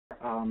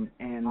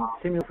 and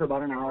simulate for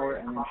about an hour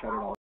and then shut it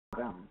all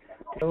down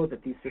to show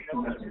that these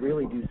systems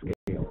really do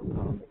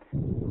scale.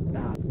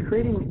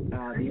 Creating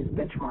these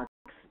benchmarks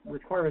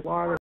requires a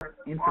lot of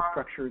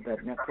infrastructure that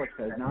Netflix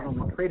has not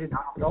only created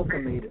but also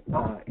made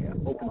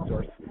open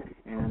source.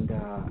 And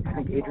I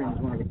think Adrian is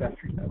one of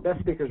the best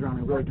speakers around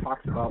who really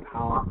talks about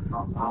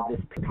how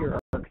this peer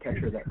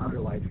architecture that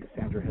underlies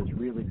Cassandra has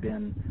really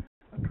been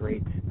a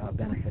great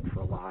benefit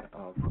for a lot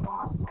of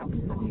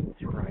companies that need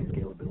super high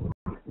scalability.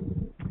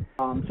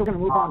 So we're going to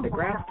move on to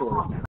graph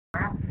stores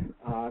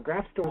now.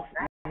 Graph stores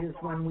is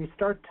when we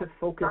start to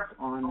focus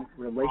on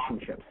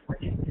relationships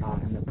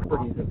and the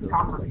properties of those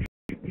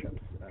relationships.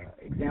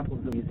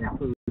 Examples of these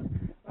include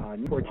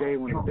Neo4j,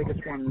 one of the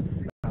biggest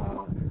ones,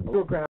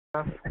 a graph,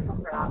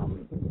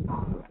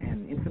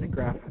 and infinite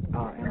graph,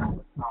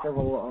 and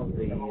several of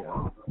the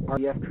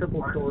RDF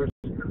triple stores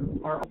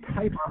are all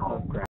types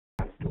of graph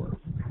stores.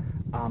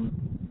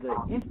 The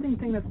interesting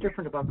thing that's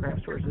different about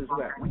graph stores is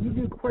that when you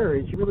do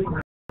queries, you're really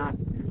not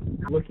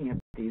looking at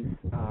these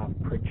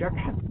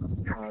projections,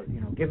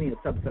 give me a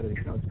subset of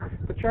these nodes,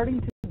 but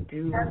starting to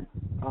do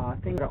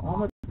things that are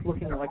almost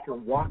looking like you're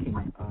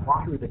walking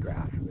through the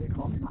graph. They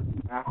call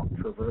them graph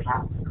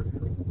traversals.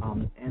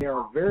 And they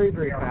are very,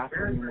 very fast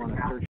when you want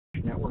to search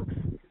networks,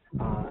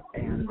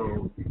 and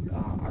they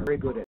are very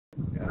good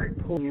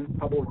at pulling in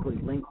publicly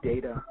linked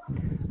data.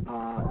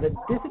 The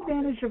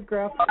disadvantage of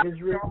graphs is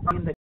really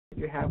that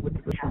you have with the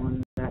relational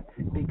one, that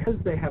because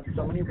they have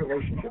so many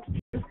relationships,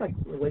 just like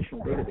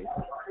relational database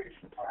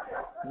relationships,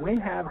 when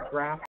you have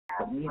graphs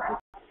that need to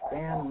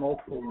span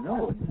multiple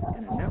nodes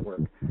in a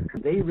network,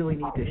 they really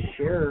need to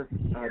share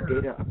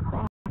data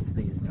across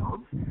these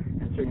nodes,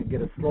 and so you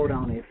get a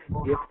slowdown if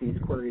these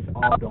queries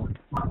all don't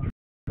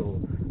go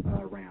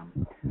RAM.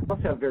 We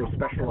also have very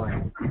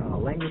specialized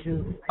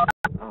languages.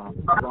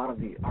 A lot of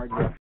the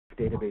RDF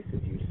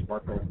databases use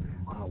Sparkle,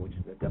 which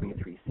is the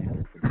W3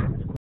 standard for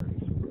database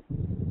queries.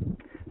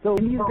 So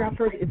in these graph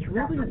stores, it's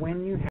really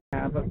when you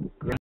have a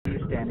great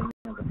understanding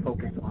of the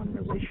focus on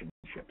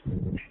relationships,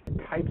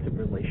 the types of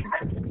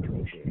relationships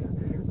between data.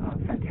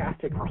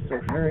 Fantastic for social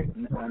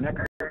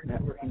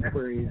networking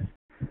queries.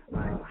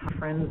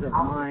 Friends of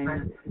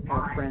mine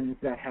have friends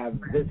that have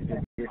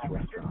visited this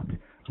restaurant,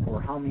 or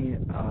how many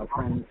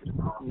friends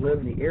live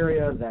in the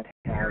area that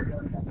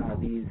have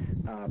these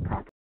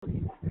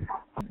properties.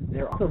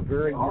 They're also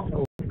very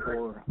useful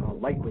for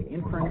likely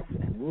inference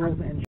and rules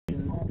engines.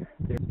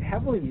 They're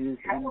heavily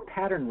used in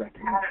pattern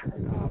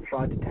recognition,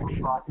 fraud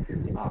detection.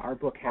 Our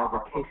book has a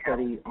case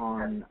study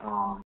on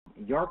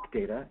YARK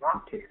data.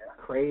 You take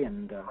Cray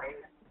and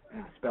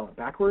spell it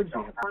backwards.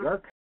 You have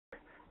YARK,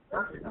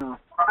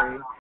 Cray,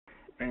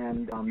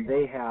 and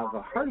they have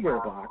a hardware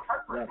box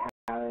that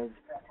has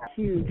a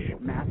huge,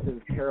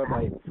 massive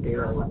terabyte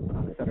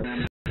scale set of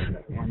RAM,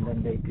 and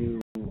then they do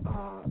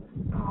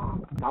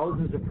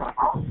thousands of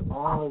processes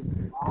all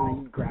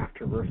doing graph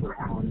traversals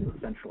on the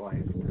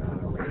centralized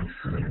array.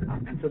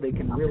 And so they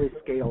can really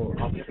scale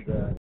up to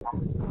the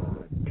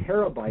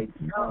terabytes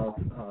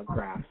of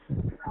graphs,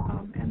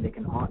 and they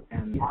can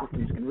and these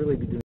systems can really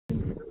be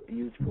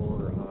used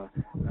for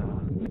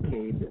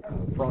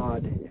Medicaid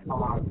fraud and a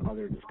lot of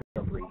other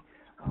discovery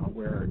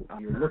where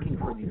you're looking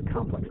for these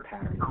complex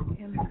patterns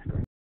in these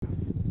graphs.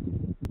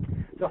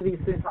 So how do these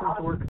systems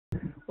work?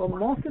 Well,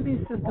 most of these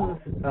systems,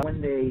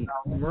 when they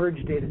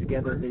merge data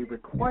together, they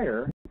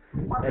require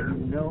that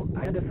you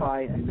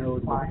identify a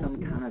node with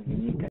some kind of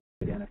unique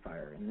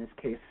identifier. In this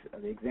case,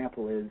 the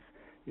example is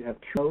you have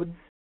two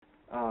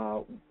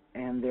nodes,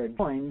 and they're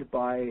joined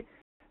by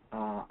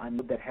a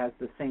node that has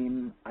the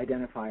same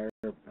identifier,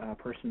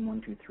 person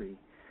 1, 2, 3.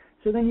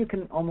 So then you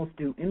can almost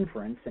do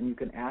inference, and you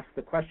can ask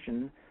the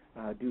question,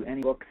 do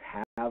any books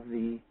have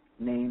the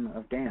name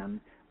of Dan,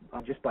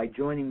 just by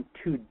joining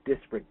two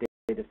disparate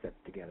data sets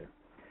together.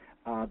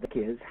 The key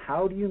is,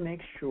 how do you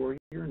make sure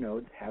your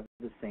nodes have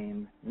the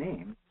same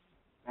name?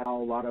 Now,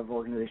 a lot of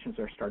organizations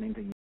are starting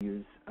to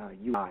use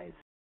UIs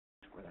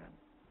for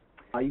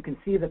that. You can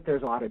see that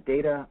there's a lot of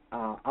data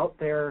out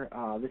there.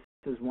 This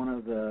is one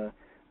of the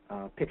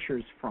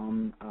pictures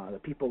from the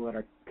people that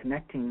are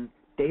connecting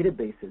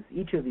databases.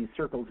 Each of these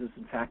circles is,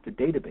 in fact, a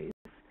database,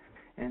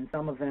 and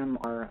some of them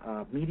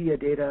are media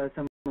data.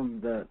 Some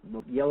of the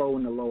yellow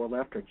in the lower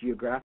left are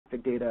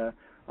geographic data.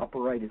 Upper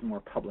right is more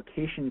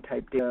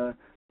publication-type data.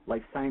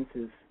 Life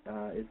sciences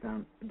is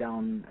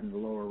down in the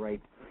lower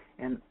right.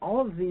 And all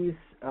of these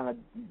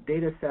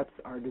data sets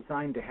are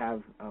designed to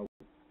have a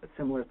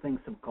similar thing,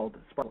 called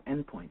Sparkle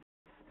endpoints.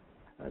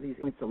 these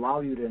points allow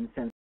you to, in a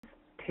sense,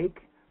 take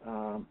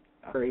a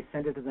query,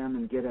 send it to them,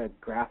 and get a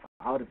graph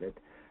out of it.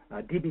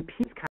 DBP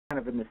is kind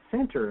of in the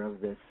center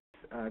of this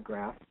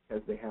graph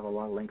because they have a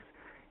lot of links.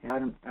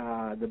 And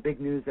the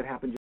big news that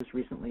happened just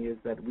recently is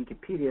that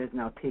Wikipedia has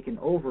now taken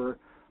over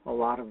a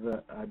lot of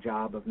the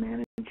job of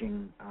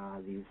managing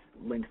these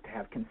links to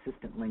have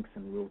consistent links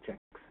and rule checks.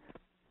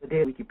 The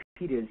data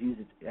Wikipedia is used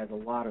as a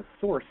lot of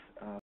source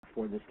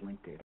for this link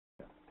data.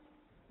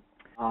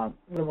 One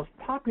of the most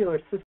popular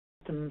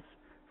systems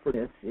for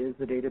this is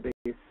the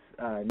database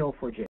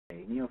Neo4j.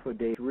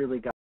 Neo4j has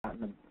really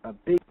gotten a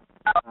big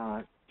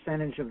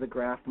percentage of the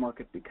graph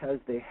market because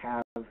they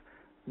have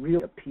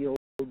really appealed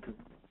to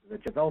the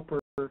developer.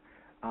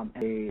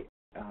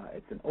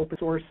 It's an open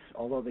source,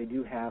 although they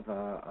do have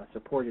a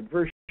supported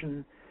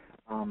version,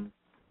 and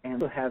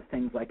also have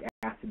things like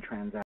ACID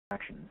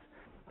transactions.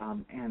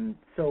 And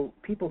so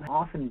people have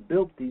often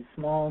built these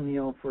small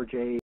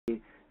Neo4j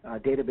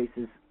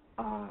databases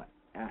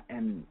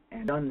and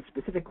done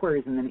specific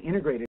queries and then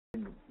integrated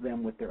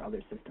them with their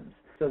other systems.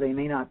 So they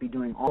may not be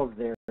doing all of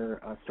their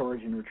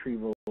storage and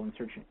retrieval and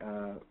search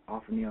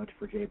off of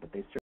Neo4j, but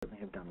they certainly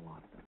have done a lot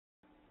of them.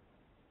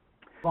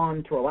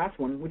 On to our last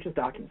one, which is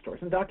document stores.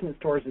 And document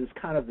stores is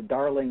kind of the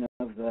darling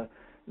of the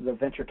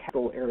venture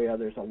capital area.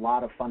 There's a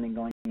lot of funding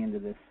going into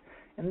this.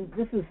 And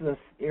this is this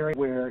area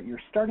where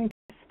you're starting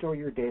to store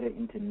your data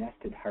into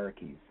nested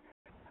hierarchies.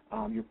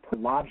 You put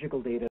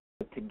logical data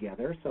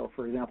together. So,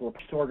 for example, a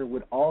purchase order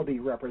would all be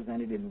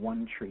represented in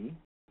one tree.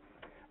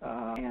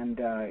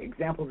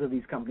 Examples of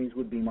these companies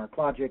would be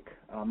MarkLogic,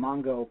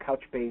 Mongo,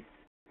 Couchbase,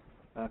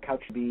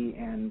 CouchDB,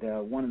 and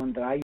one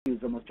that I use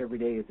almost every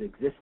day is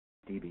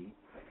ExistDB.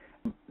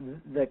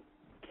 The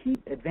key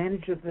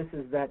advantage of this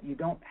is that you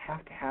don't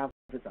have to have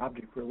this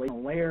object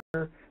relational layer.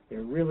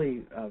 They're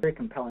really very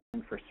compelling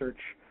for search.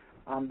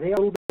 They are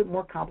a little bit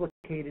more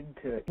complicated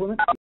to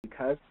implement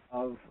because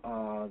of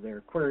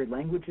their query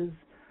languages,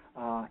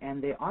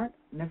 and they aren't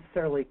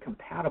necessarily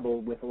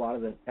compatible with a lot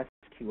of the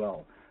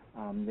SQL.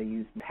 They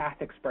use path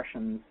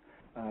expressions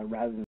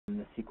rather than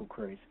the SQL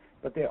queries,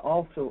 but they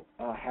also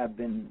have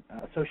been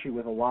associated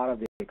with a lot of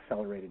the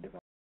accelerated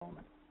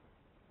development.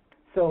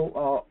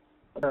 So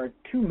there are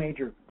two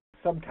major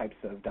subtypes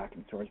of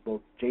document stores,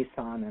 both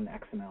JSON and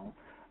XML,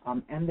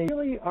 and they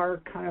really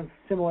are kind of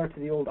similar to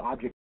the old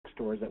object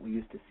stores that we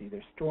used to see.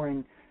 They're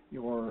storing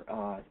your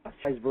a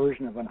size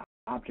version of an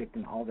object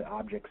and all the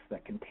objects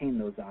that contain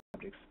those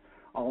objects,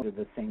 all under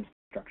the same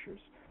structures.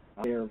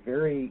 They're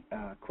very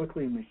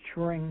quickly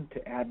maturing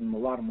to add a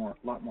lot more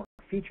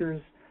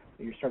features.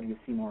 You're starting to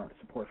see more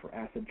support for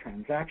ACID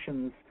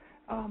transactions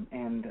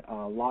and a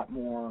lot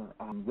more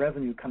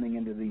revenue coming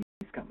into these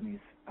companies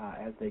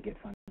as they get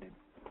funded.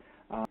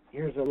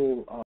 Here's a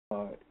little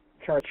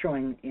chart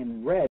showing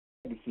in red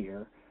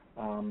here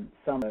some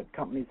of the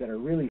companies that are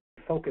really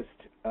focused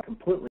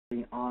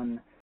completely on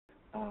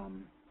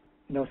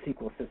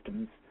NoSQL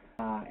systems.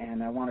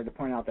 And I wanted to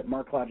point out that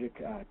MarkLogic,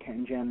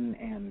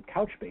 KenGen, and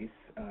Couchbase,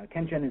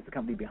 KenGen is the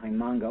company behind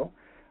Mongo,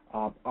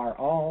 are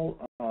all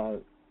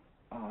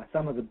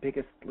some of the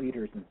biggest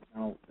leaders.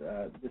 Now,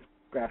 this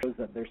graph shows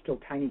that they're still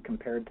tiny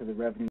compared to the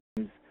revenues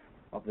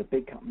of the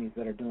big companies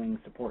that are doing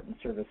support and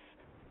service,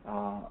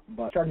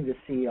 but starting to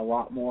see a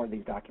lot more of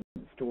these document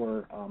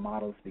store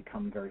models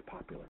become very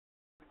popular.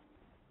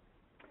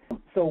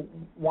 So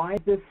why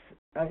is this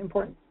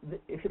important?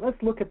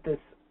 Let's look at this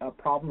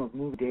problem of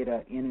moving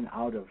data in and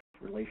out of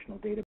relational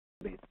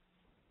databases.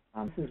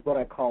 This is what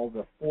I call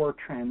the 4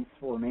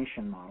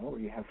 transformation model,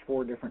 where you have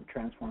 4 different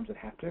transforms that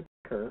have to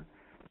occur.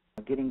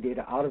 Getting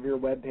data out of your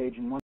web page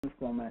in one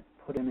format,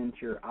 put them into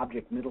your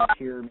object middle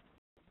tier,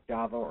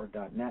 Java or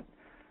 .NET,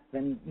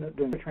 then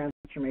doing the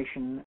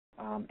transformation,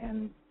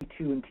 and T2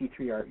 and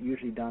T3 are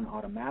usually done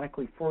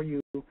automatically for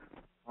you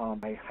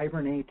by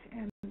Hibernate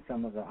and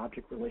some of the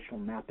object relational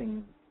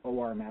mapping,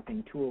 OR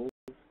mapping tools.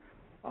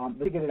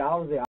 But to get it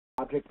out of the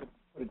object,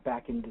 put it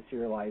back into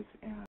serialize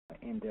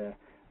into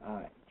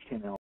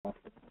HTML.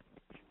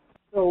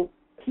 So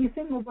key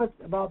thing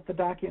about the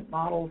document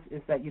models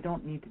is that you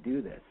don't need to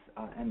do this,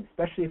 and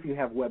especially if you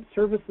have web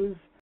services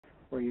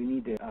where you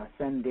need to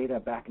send data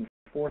back and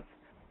forth,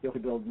 you'll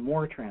have to build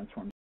more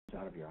transforms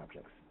out of your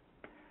objects.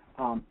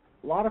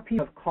 A lot of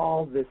people have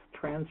called this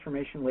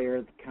transformation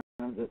layer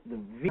kind of the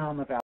venom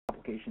of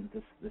applications,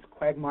 this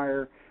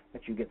quagmire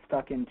that you get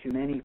stuck into.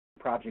 Many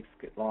projects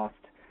get lost,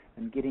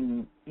 and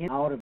getting in and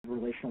out of the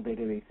relational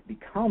database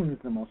becomes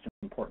the most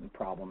important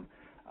problem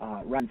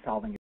rather than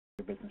solving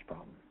your business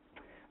problem.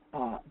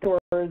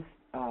 Stores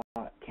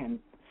can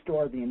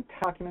store the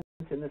entire documents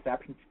in this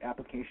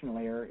application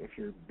layer. If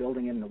you're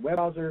building in the web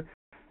browser,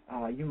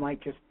 you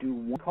might just do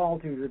one call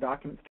to your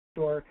document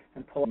store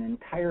and pull an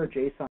entire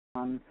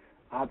JSON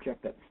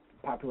object that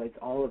populates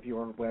all of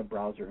your web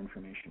browser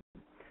information.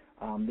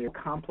 There's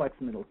a complex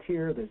middle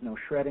tier. There's no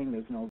shredding.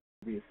 There's no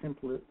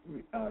reassembly.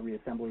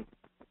 It's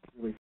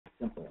really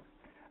simple.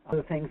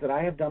 Other things that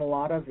I have done a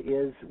lot of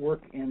is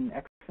work in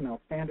XML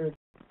standards,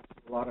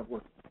 a lot of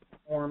work in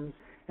forms.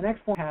 And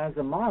XForm has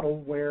a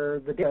model where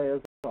the data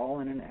is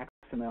all in an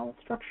XML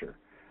structure.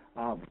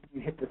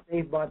 You hit the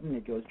save button,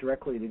 it goes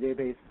directly to the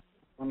database.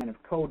 One line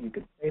of code, you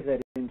could save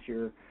that into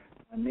your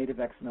native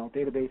XML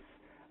database,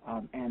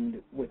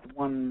 and with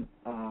one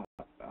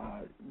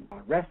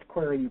REST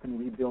query, you can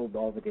rebuild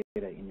all the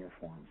data in your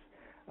forms.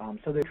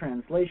 So the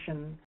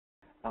translation,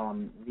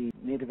 the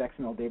native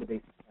XML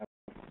database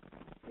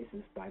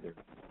bases by their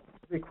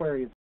three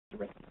queries, the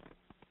rest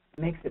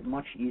makes it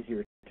much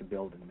easier to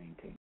build and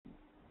maintain.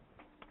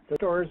 So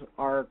stores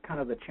are kind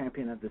of the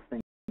champion of this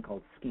thing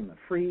called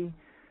schema-free.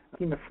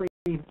 Schema-free,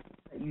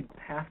 you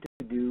have to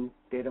do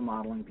data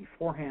modeling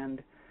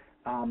beforehand.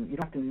 You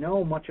don't have to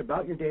know much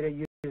about your data.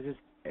 You just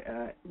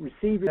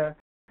receive data.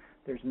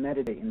 There's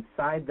metadata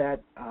inside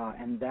that,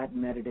 and that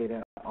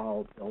metadata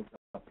all builds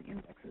up the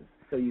indexes.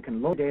 So you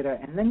can load data,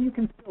 and then you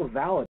can still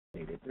validate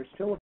it. There's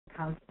still a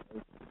concept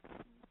of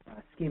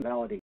schema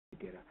validate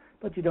data,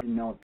 but you don't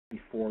know it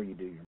before you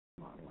do your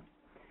modeling.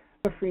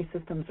 Free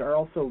systems are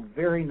also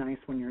very nice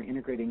when you're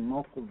integrating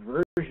multiple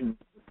versions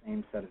of the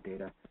same set of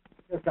data.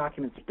 Because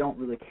documents don't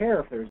really care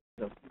if there's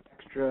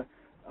extra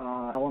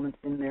elements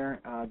in there.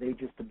 They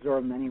just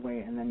absorb them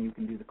anyway, and then you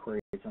can do the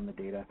queries on the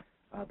data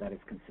that is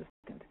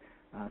consistent.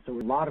 So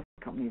a lot of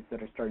companies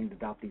that are starting to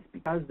adopt these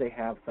because they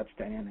have such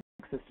dynamic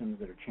systems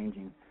that are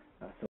changing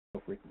so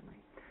frequently.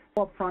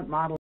 Upfront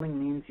modeling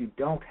means you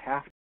don't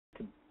have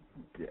to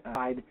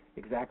decide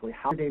exactly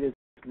how your data is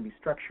going to be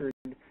structured.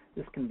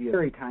 This can be a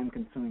very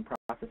time-consuming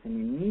process, and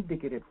you need to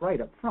get it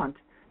right up front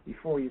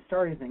before you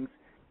start things,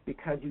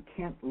 because you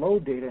can't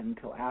load data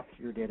until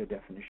after your data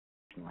definition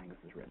language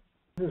is written.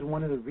 This is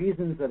one of the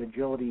reasons that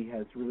agility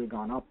has really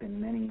gone up in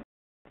many.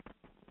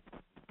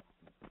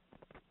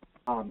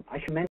 I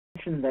should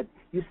mention that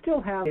you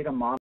still have data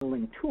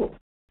modeling tools.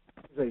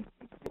 There's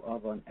a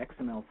of an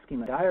XML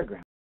schema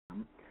diagram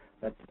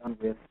that's done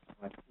with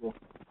a tool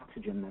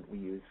Oxygen that we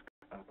use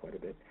quite a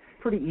bit.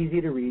 Pretty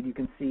easy to read. You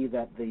can see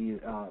that the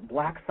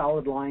black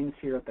solid lines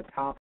here at the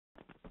top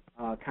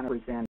kind of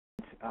present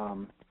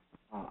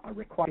a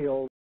required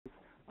field.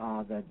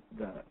 The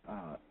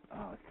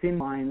thin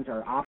lines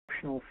are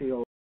optional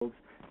fields.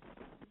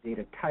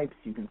 Data types,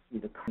 you can see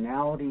the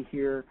cardinality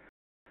here.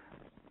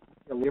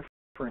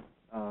 Different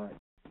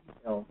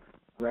detail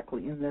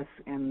directly in this,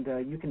 and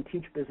you can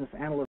teach business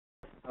analysts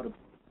how to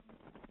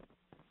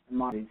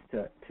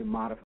modify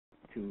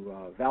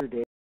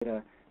validate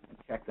data and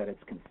check that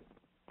it's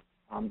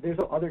consistent. There's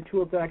other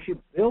tools that actually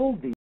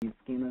build these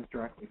schemas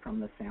directly from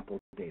the sample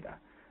data.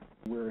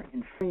 We're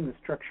inferring the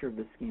structure of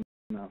the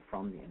schema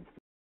from the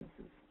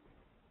instances.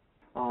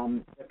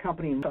 The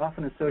company most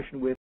often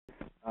associated with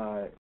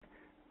the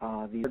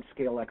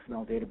large-scale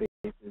XML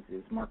databases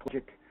is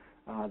MarkLogic.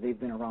 They've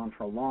been around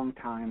for a long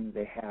time.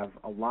 They have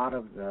a lot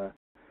of the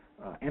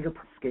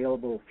enterprise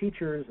scalable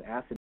features,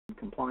 ACID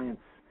compliance.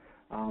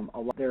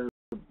 They're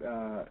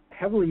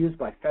heavily used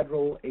by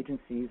federal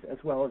agencies as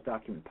well as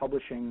document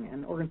publishing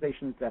and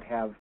organizations that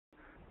have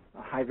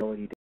high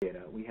availability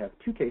data. We have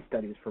 2 case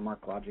studies for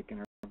MarkLogic in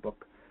our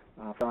book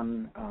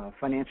from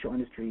financial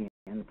industry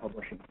and the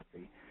publishing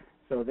industry.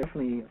 So they're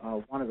definitely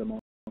one of the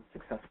most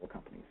successful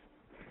companies.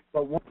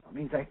 But one of the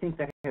things I think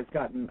that has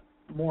gotten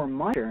more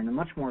minor and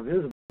much more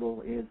visible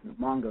is the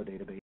Mongo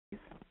database,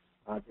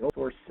 the open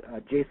source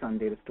JSON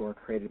data store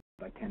created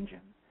by Tengen.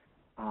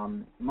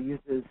 Mongo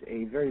uses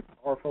a very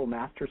powerful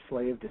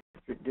master-slave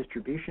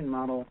distribution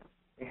model.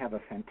 They have a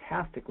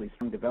fantastically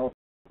strong developer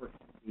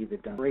community.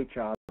 They've done a great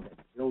job at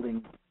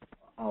building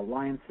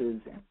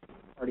alliances and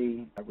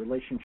party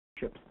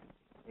relationships.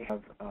 They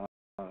have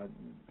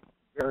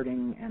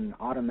verting and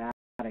automatic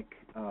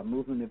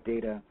movement of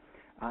data,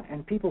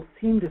 and people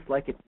seem to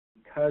like it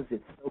because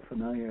it's so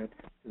familiar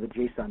to the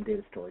JSON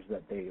data stores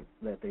that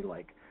they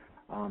like.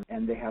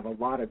 And they have a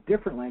lot of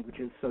different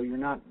languages, so you're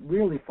not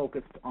really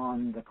focused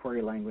on the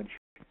query language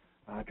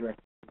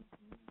directly,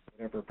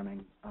 whatever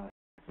programming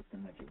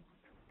system that you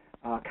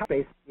want.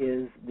 Couchbase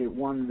is the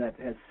one that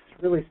has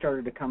really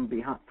started to come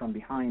from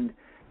behind.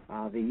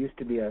 They used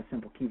to be a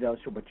simple key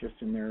value store, but just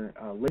in their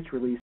latest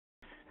release,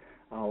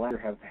 later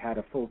have had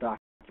a full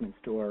document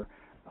store.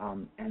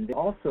 And they've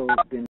also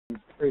been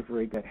very,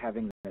 very good at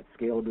having that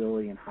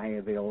scalability and high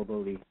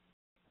availability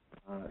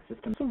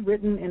system. So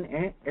written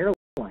in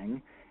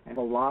Erlang, and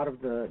a lot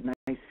of the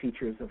nice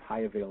features of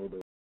high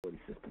availability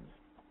systems.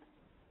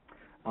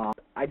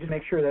 I just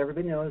make sure that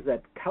everybody knows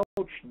that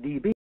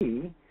CouchDB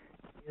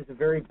is a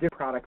very different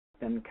product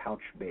than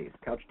Couchbase.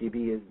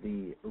 CouchDB is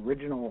the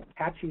original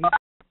Apache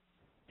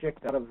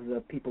project out of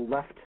the people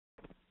left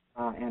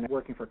and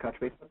working for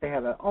Couchbase, but they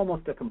have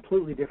almost a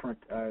completely different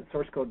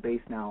source code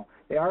base now.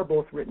 They are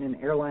both written in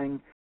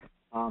Erlang,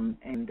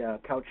 and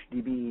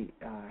CouchDB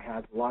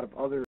has a lot of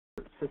other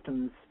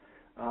systems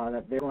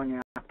that they're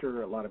going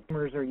after. A lot of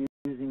gamers are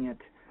using it,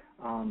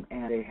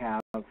 and they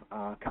have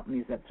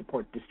companies that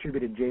support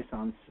distributed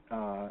JSON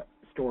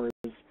stores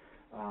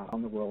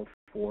on the world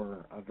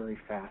for a very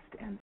fast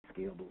and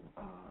scalable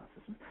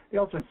systems. They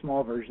also have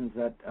small versions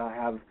that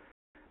have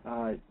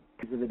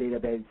because of the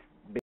databases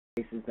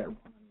that run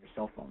on your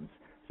cell phones,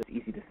 so it's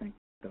easy to sync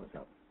those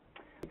up.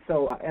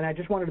 So, and I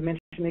just wanted to mention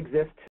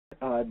Exist.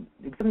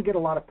 it doesn't get a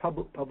lot of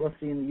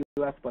publicity in the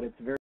U.S., but it's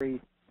a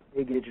very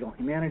big digital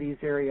humanities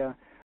area.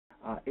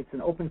 It's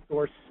an open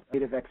source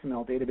native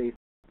XML database,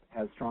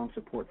 has strong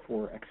support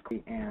for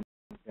XQuery, and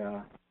a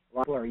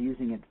lot of people are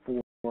using it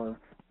for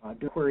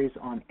doing queries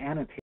on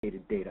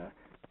annotated data,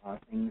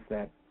 things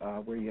that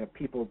where you have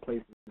people,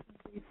 places,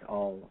 and dates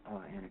all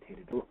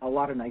annotated. A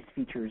lot of nice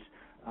features,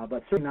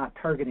 but certainly not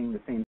targeting the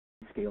same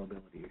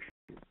scalability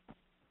issues.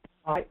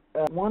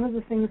 One of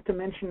the things to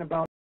mention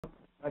about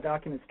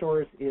document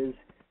stores is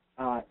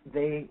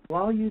they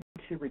allow you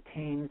to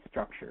retain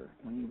structure.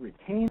 When you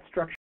retain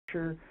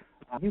structure,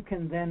 you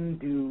can then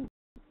do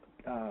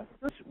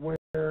search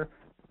where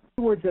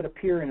words that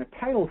appear in a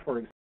title,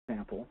 for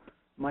example,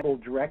 might go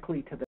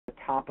directly to the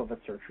top of a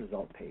search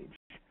result page.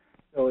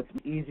 So it's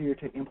easier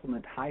to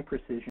implement high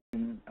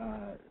precision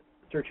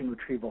search and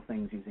retrieval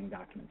things using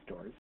document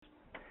stores.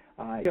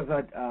 You have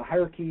a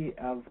hierarchy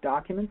of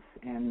documents,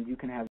 and you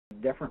can have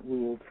different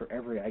rules for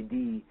every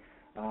ID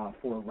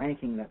for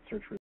ranking that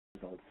search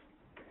results.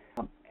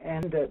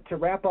 And to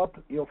wrap up,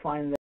 you'll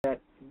find that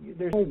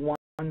there's no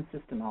one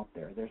system out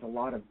there. There's a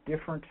lot of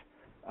different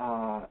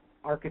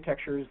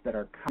architectures that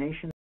are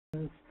combinations.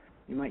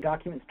 You might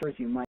document stores,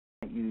 you might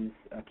use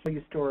key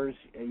value stores,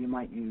 you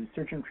might use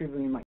search and retrieval,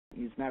 you might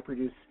use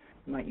MapReduce,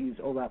 you might use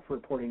OLAP for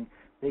reporting.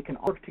 They can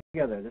all work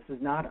together. This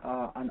is not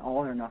an all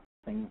or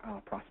nothing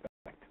prospect.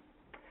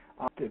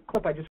 To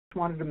clip, I just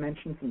wanted to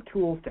mention some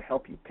tools to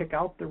help you pick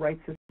out the right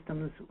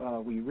systems.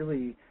 We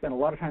really spent a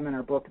lot of time in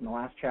our book in the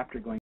last chapter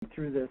going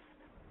through this.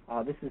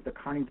 This is the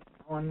Carnegie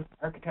Mellon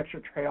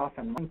architecture trade-off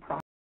and learning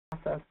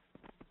process.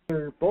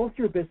 Both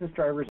your business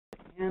drivers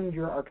and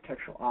your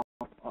architectural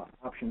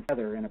options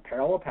together in a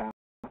parallel path,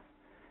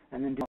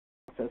 and then do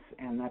the process,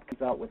 and that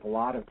comes out with a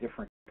lot of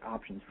different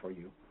options for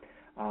you.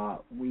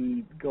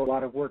 We go a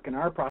lot of work in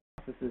our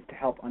processes to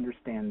help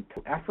understand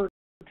effort.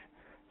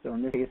 So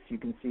in this case, you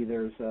can see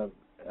there's a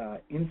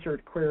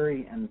insert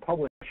query and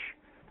publish.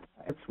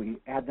 We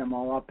add them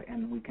all up,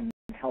 and we can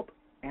help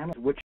analyze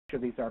which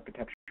of these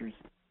architectures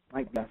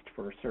might be best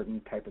for a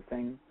certain type of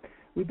thing.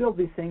 We build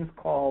these things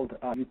called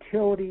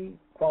utility,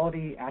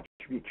 quality,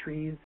 attribute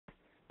trees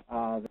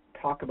that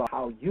talk about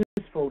how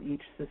useful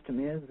each system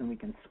is, and we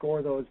can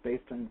score those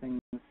based on things.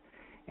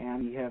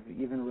 And we have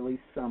even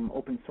released some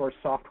open source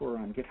software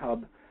on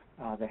GitHub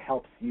that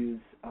helps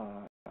use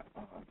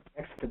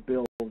to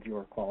build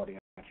your quality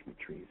attribute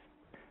trees.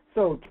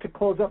 So to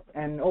close up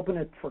and open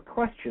it for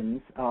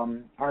questions,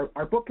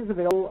 our book is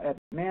available at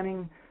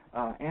Manning.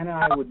 Anna and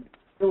I would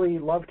really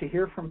love to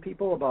hear from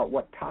people about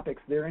what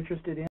topics they're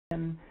interested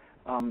in.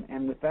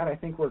 And with that, I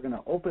think we're going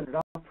to open it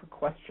up for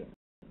questions.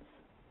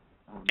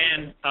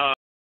 Dan,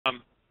 let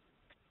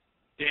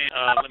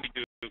me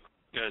do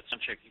a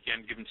sound check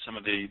again, given some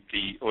of the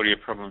audio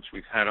problems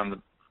we've had on the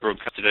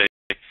broadcast today.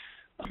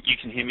 You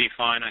can hear me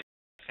fine, I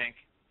think?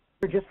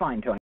 You're just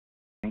fine, Tony.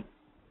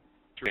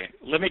 Okay.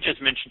 Let me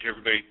just mention to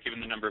everybody, given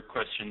the number of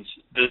questions,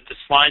 the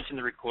slides and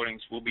the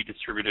recordings will be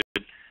distributed.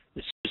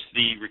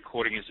 The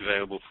recording is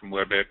available from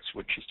WebEx,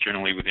 which is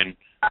generally within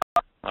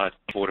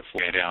 4 to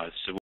 48 hours.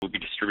 So we'll be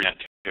distributing that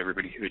to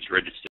everybody who's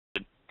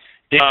registered.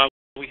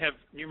 We have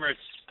numerous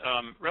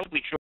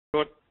relatively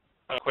short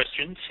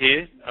questions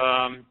here.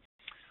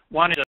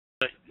 One is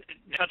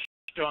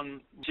touched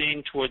on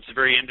seeing towards the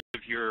very end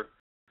of your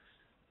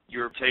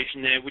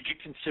presentation there. Would you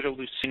consider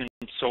Lucene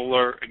and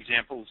Solar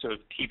examples of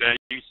key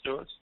value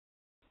stores?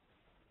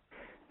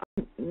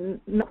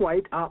 Not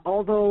quite,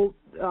 although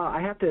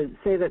I have to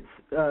say that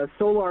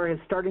Solar is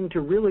starting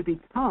to really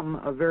become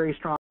a very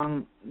strong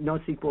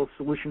NoSQL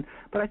solution,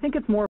 but I think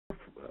it's more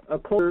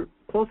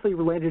closely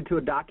related to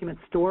a document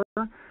store.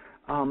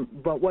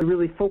 But what we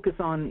really focus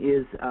on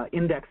is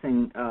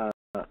indexing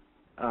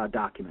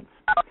documents.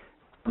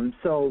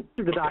 So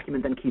the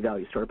document then key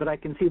value store, but I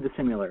can see the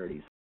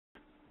similarities.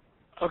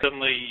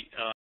 Certainly,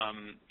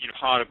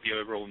 part of the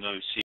overall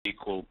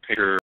NoSQL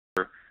picture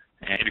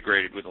and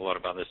integrated with a lot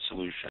of other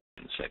solutions,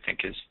 I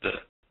think, is the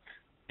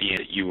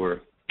that you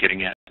were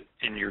getting at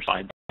in your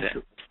slide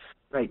there.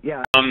 Right.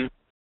 Yeah.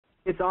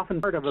 It's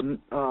often part of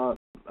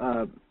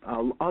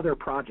other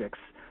projects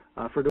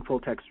for full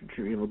text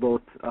retrieval.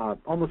 Both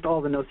almost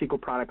all the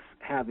NoSQL products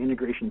have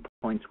integration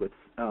points with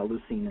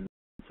Lucene and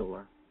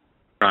Solar.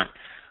 Right.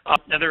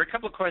 Now there are a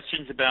couple of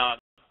questions about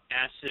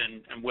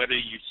ACID and whether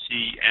you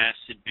see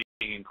ACID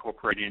being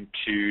incorporated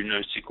into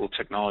NoSQL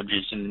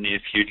technologies in the near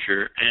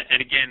future.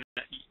 And again,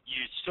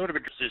 you sort of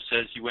addressed this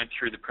as you went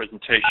through the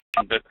presentation,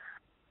 but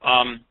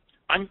I'm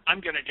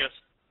going to just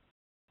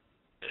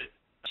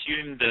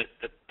assume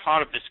that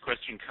part of this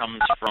question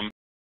comes from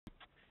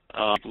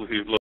people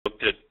who've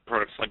looked at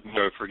products like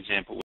Mongo, for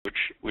example,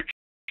 which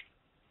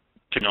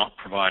do not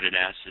provide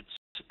ACID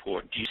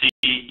support. Do you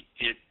see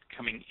it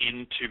coming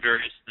into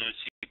various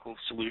NoSQL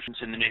solutions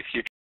in the near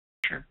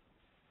future?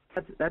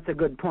 That's a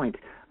good point.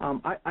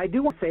 I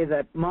do want to say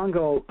that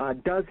Mongo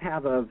does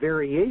have a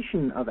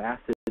variation of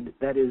ACID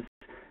that is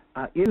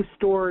you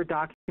store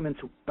documents,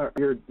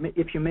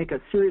 if you make a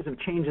series of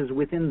changes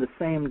within the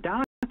same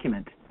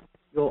document,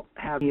 you'll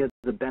have any of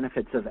the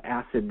benefits of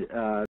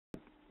ACID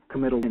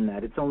committal in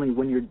that. It's only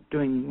when you're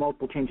doing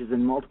multiple changes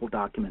in multiple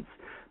documents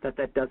that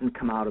that doesn't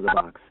come out of the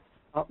box.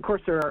 Of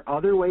course, there are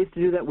other ways to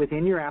do that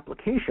within your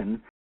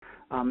application,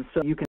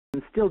 so you can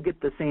still get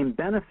the same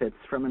benefits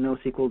from a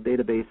NoSQL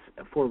database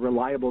for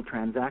reliable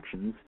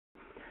transactions.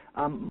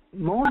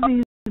 Most of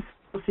these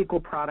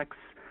NoSQL products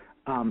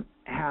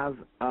have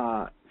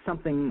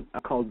something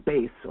called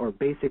BASE, or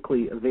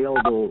basically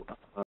available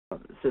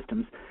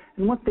systems,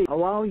 and what they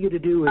allow you to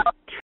do is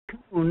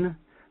tune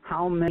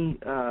how many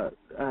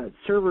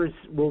servers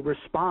will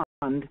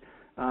respond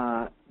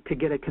to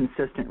get a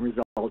consistent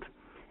result.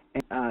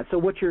 And, so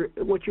what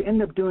you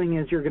end up doing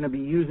is you're going to be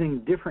using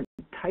different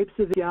types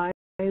of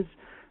APIs.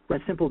 For a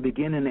simple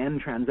begin and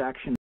end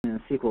transaction in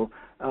a SQL,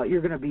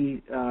 you're going to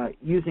be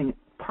using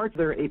parts of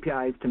their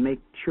APIs to make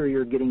sure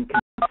you're getting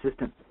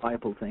consistent,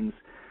 reliable things.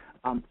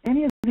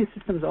 Any of these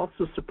systems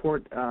also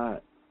support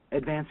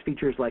advanced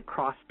features like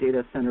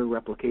cross-data center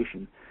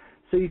replication.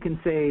 So you can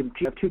say, you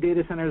have two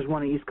data centers,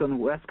 one East Coast and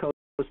West Coast.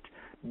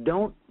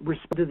 Don't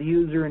respond to the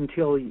user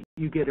until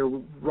you get a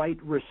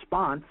right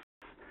response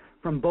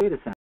from both data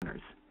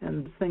centers.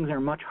 And things are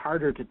much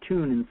harder to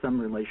tune in some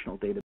relational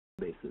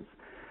databases.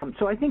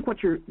 So I think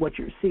what you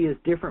see is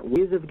different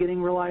ways of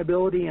getting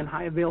reliability and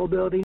high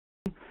availability.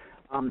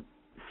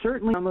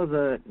 Certainly some of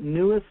the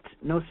newest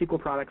NoSQL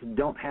products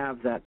don't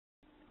have that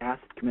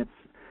ACID commits.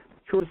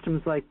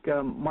 Systems like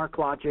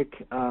MarkLogic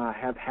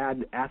have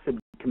had ACID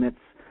commits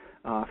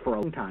for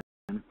a long time.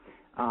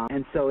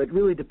 And so it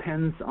really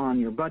depends on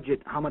your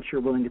budget, how much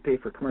you're willing to pay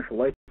for commercial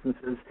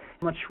licenses,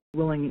 how much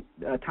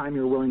time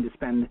you're willing to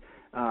spend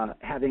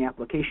having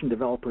application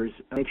developers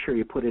make sure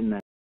you put in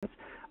that.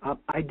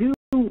 I do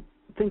think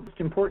the most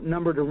important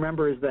number to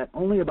remember is that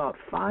only about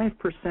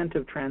 5%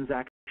 of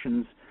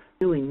transactions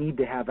really need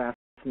to have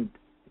ACID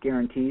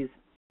guarantees.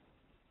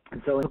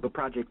 And so in a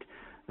project,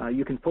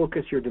 you can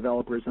focus your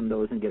developers on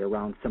those and get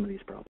around some of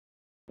these problems.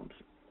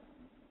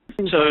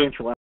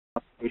 Financial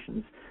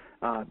applications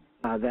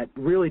that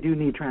really do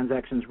need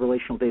transactions,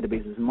 relational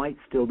databases might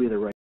still be the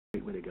right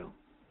way to go.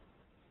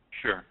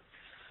 Sure.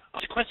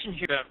 There's a question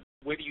here about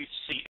whether you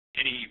see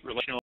any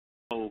relational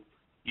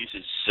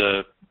uses,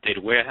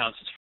 data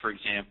warehouses, for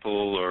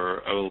example,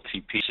 or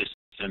OLTP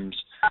systems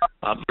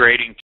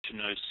upgrading to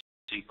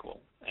NoSQL,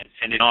 and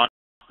if not,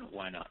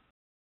 why not?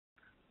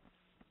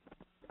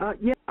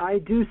 Yeah, I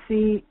do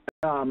see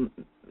some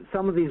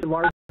of these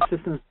large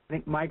systems, I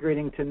think,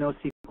 migrating to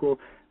NoSQL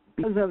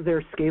because of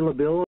their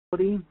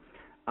scalability.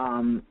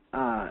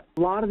 A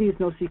lot of these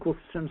NoSQL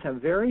systems have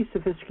very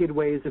sophisticated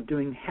ways of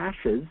doing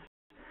hashes,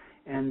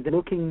 and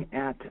looking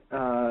at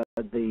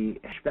the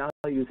hash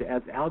values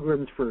as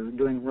algorithms for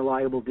doing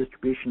reliable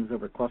distributions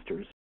over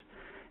clusters.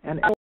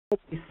 And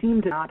they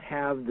seem to not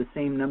have the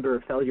same number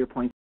of failure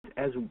points,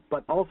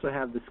 but also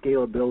have the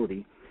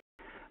scalability.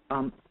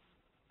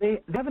 They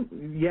haven't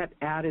yet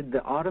added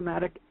the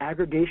automatic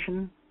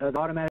aggregation,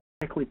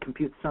 automatically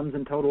compute sums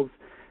and totals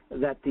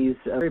that these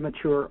very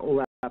mature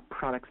OLAP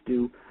products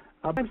do.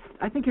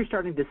 I think you're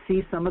starting to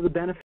see some of the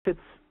benefits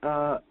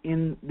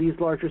in these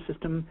larger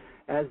systems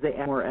as they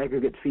add more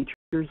aggregate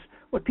features.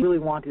 What people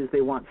really want is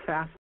they want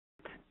fast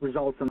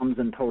results and sums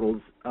and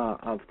totals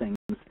of things.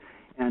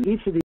 And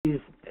each of these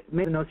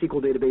major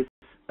NoSQL database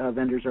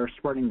vendors are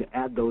starting to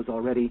add those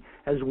already,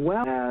 as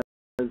well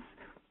as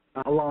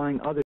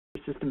allowing other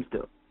systems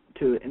to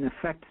in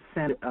effect,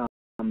 send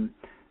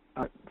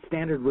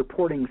standard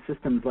reporting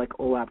systems like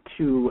OLAP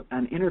to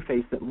an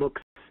interface that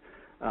looks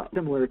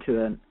similar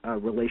to a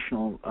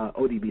relational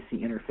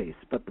ODBC interface,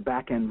 but the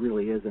back end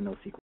really is a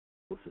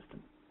NoSQL system.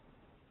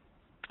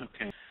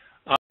 Okay.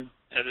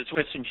 There's a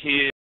question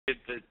here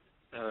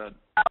that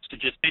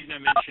suggests made no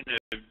mention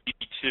of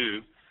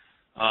DB2.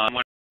 I'm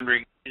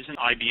wondering, isn't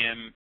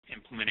IBM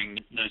implementing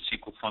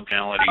NoSQL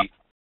functionality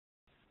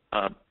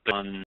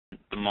on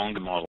the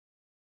Mongo model?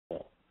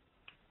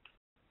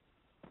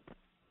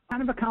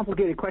 Kind of a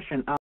complicated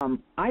question.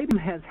 IBM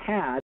has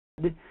had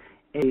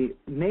a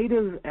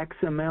native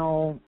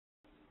XML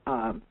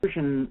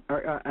version,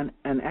 or an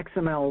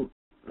XML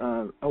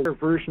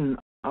version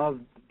of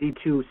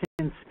DB2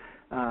 since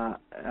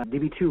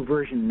DB2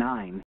 version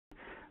 9,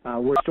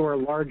 where you store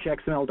large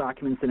XML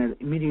documents and it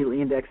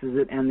immediately indexes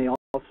it, and they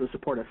also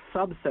support a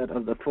subset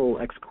of the full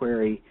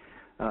XQuery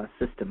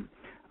system.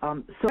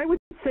 So I would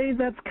say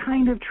that's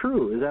kind of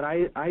true, that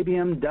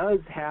IBM does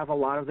have a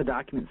lot of the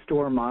document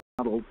store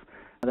models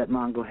that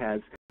Mongo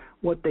has.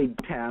 What they do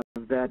have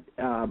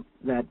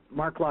that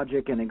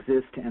MarkLogic and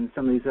Exist and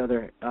some of these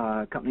other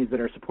companies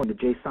that are supporting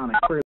the JSON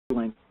query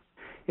link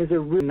is a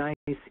really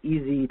nice,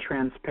 easy,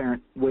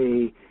 transparent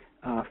way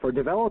for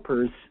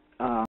developers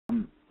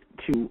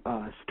to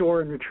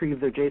store and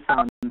retrieve their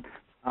JSON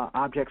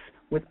objects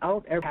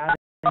without ever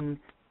having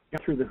to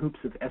go through the hoops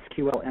of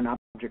SQL and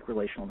object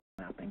relational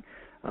mapping.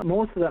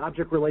 Most of the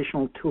object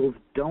relational tools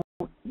don't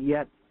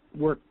yet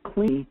work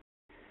cleanly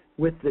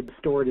with the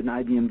stored in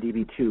IBM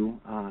DB2,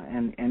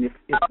 and if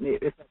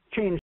it's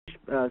changed,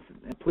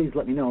 please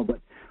let me know. But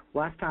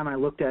last time I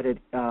looked at it,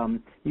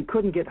 you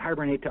couldn't get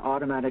Hibernate to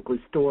automatically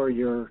store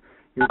your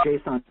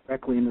JSON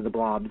directly into the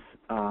blobs,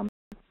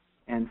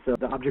 And so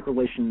the object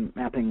relation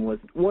mapping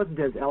wasn't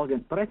as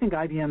elegant, but I think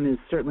IBM is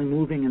certainly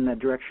moving in that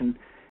direction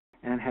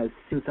and has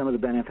seen some of the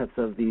benefits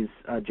of these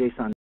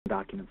JSON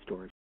document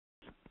stores.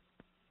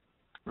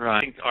 Right. I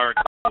think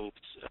Oracle's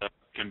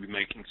going to be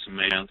making some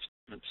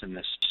announcements in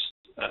this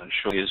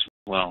shortly as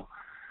well.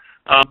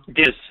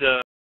 There's 3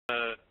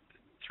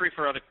 or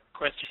 4 other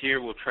questions here.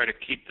 We'll try to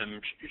keep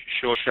them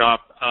short,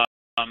 sharp.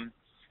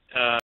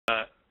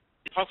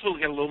 It's possible to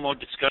get a little more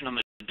discussion on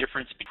the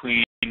difference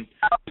between a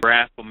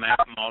graph or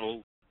map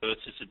model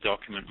versus a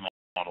document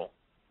model.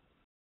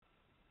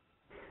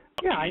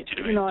 Yeah,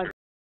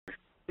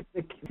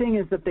 the thing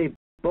is that they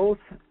both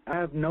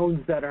have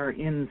nodes that are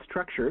in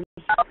structures.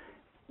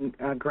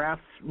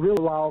 Graphs really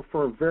allow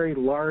for very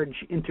large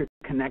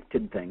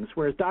interconnected things,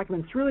 whereas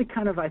documents really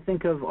kind of, I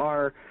think of,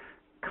 are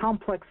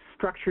complex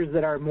structures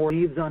that are more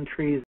leaves on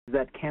trees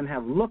that can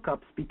have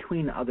lookups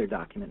between other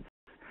documents.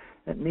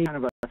 That need kind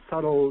of a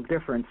subtle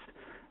difference,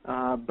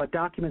 but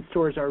document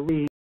stores are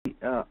really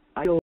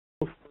ideal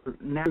for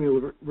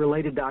naturally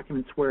related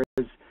documents, whereas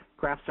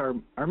graphs are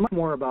much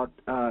more about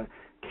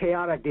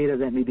chaotic data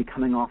that may be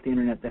coming off the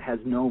internet that has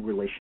no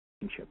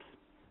relationships.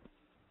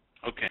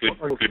 Okay,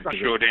 good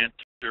short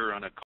answer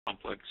on a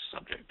complex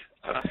subject.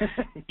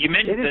 You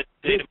mentioned that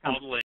data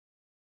modeling.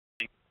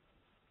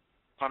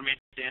 Pardon me,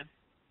 Dan?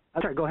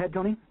 I'm sorry, go ahead,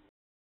 Tony.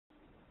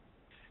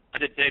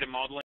 That data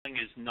modeling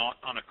is not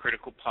on a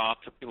critical path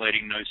to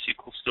populating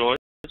NoSQL stores.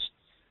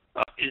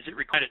 Is it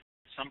required at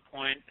some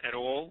point at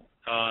all?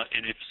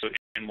 And if so,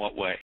 in what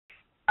way?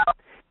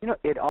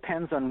 It all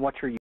depends on what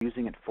you're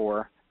using it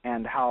for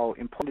and how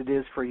important it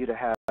is for you to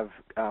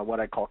have what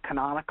I call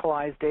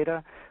canonicalized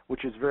data,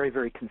 which is very,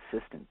 very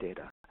consistent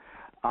data.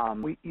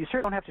 You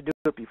certainly don't have to do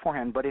it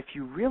beforehand, but if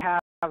you really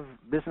have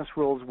business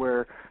rules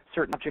where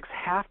certain objects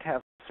have to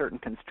have certain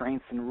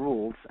constraints and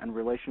rules and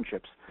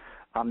relationships,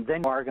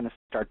 then you are going to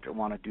start to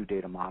want to do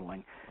data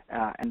modeling.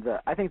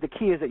 I think the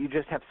key is that you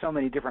just have so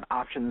many different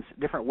options,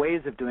 different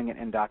ways of doing it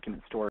in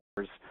document stores,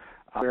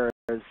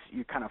 whereas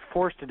you're kind of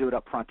forced to do it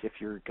up front if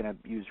you're going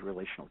to use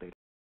relational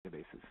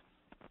databases.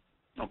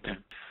 Okay.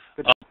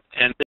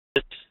 And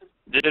this is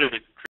a bit of a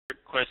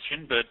trick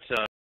question, but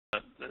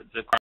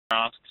the question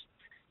asks,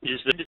 is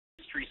the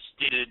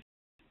industry-stated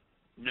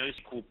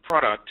NoSQL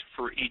product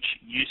for each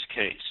use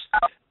case?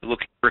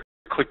 Looking for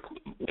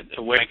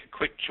a way to make a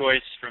quick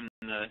choice from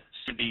the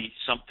CB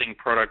something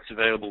products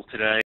available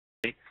today.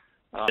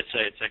 Let's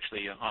say it's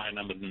actually a higher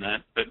number than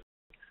that, but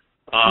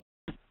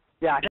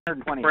yeah,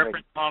 120.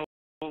 Reference model.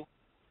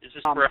 Is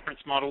this a reference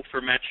model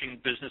for matching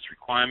business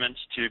requirements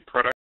to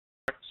products?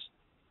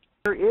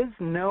 There is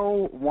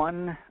no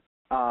one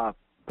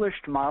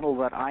published model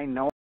that I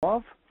know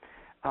of.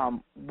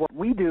 What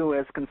we do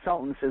as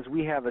consultants is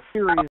we have a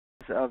series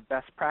of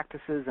best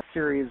practices, a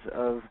series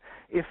of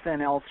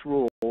if-then-else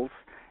rules,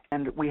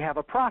 and we have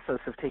a process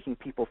of taking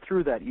people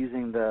through that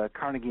using the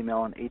Carnegie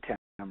Mellon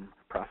ATEM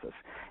process.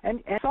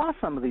 And I saw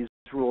some of these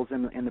rules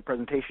in the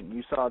presentation.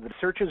 You saw that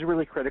search is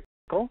really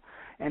critical,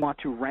 and you want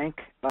to rank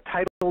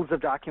titles of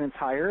documents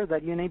higher,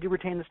 that you need to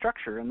retain the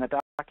structure, and that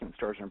document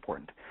stores are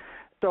important.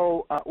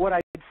 So what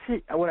I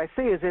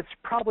say is it's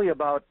probably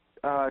about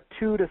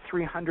 200 to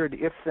 300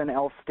 ifs and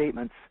else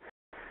statements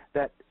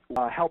that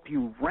help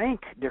you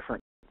rank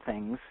different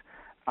things,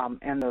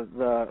 and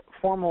the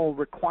formal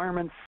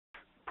requirements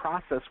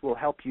process will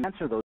help you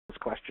answer those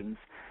questions,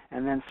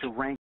 and then to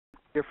rank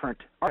different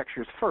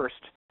architectures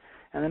first.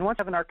 And then once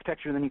you have an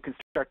architecture, then you can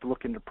start to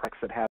look into products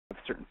that have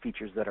certain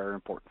features that are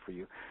important for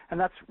you. And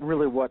that's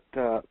really what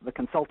the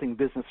consulting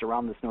business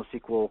around this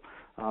NoSQL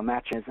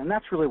match is. And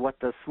that's really what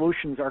the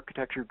solutions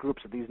architecture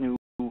groups of these new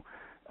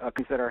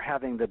companies that are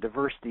having the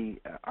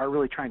diversity are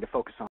really trying to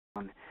focus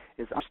on,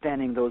 is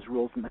understanding those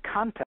rules in the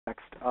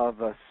context of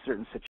a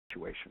certain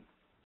situation.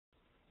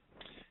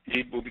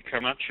 Indeed, will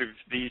become much of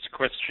these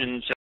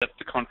questions at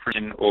the conference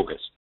in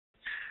August.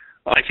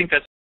 I think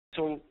that's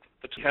all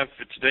that we have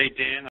for today,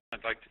 Dan.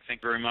 I'd like to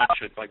thank you very much.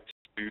 I'd like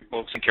to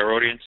also thank our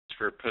audience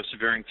for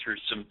persevering through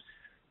some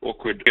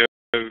awkward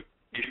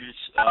issues.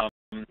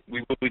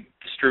 We will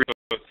distribute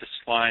both the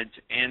slides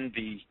and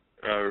the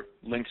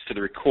links to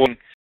the recording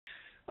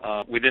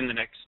within the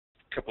next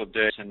couple of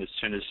days, and as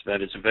soon as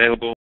that is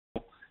available.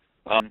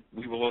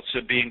 We will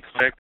also be in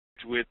contact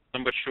with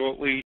somebody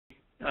shortly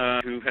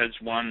who has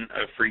won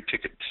a free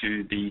ticket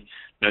to the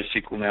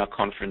NoSQL Now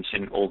conference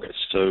in August.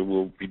 So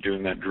we'll be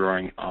doing that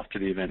drawing after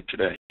the event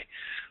today.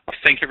 I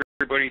thank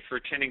everybody for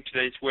attending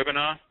today's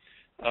webinar.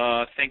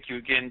 Thank you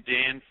again,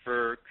 Dan,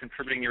 for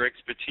contributing your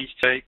expertise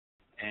today,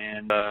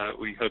 and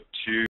we hope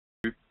to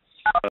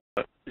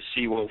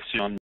see you all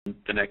soon on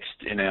the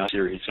next in our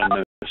series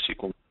on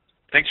NoSQL.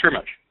 Thanks very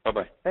much.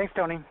 Bye-bye. Thanks,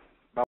 Tony.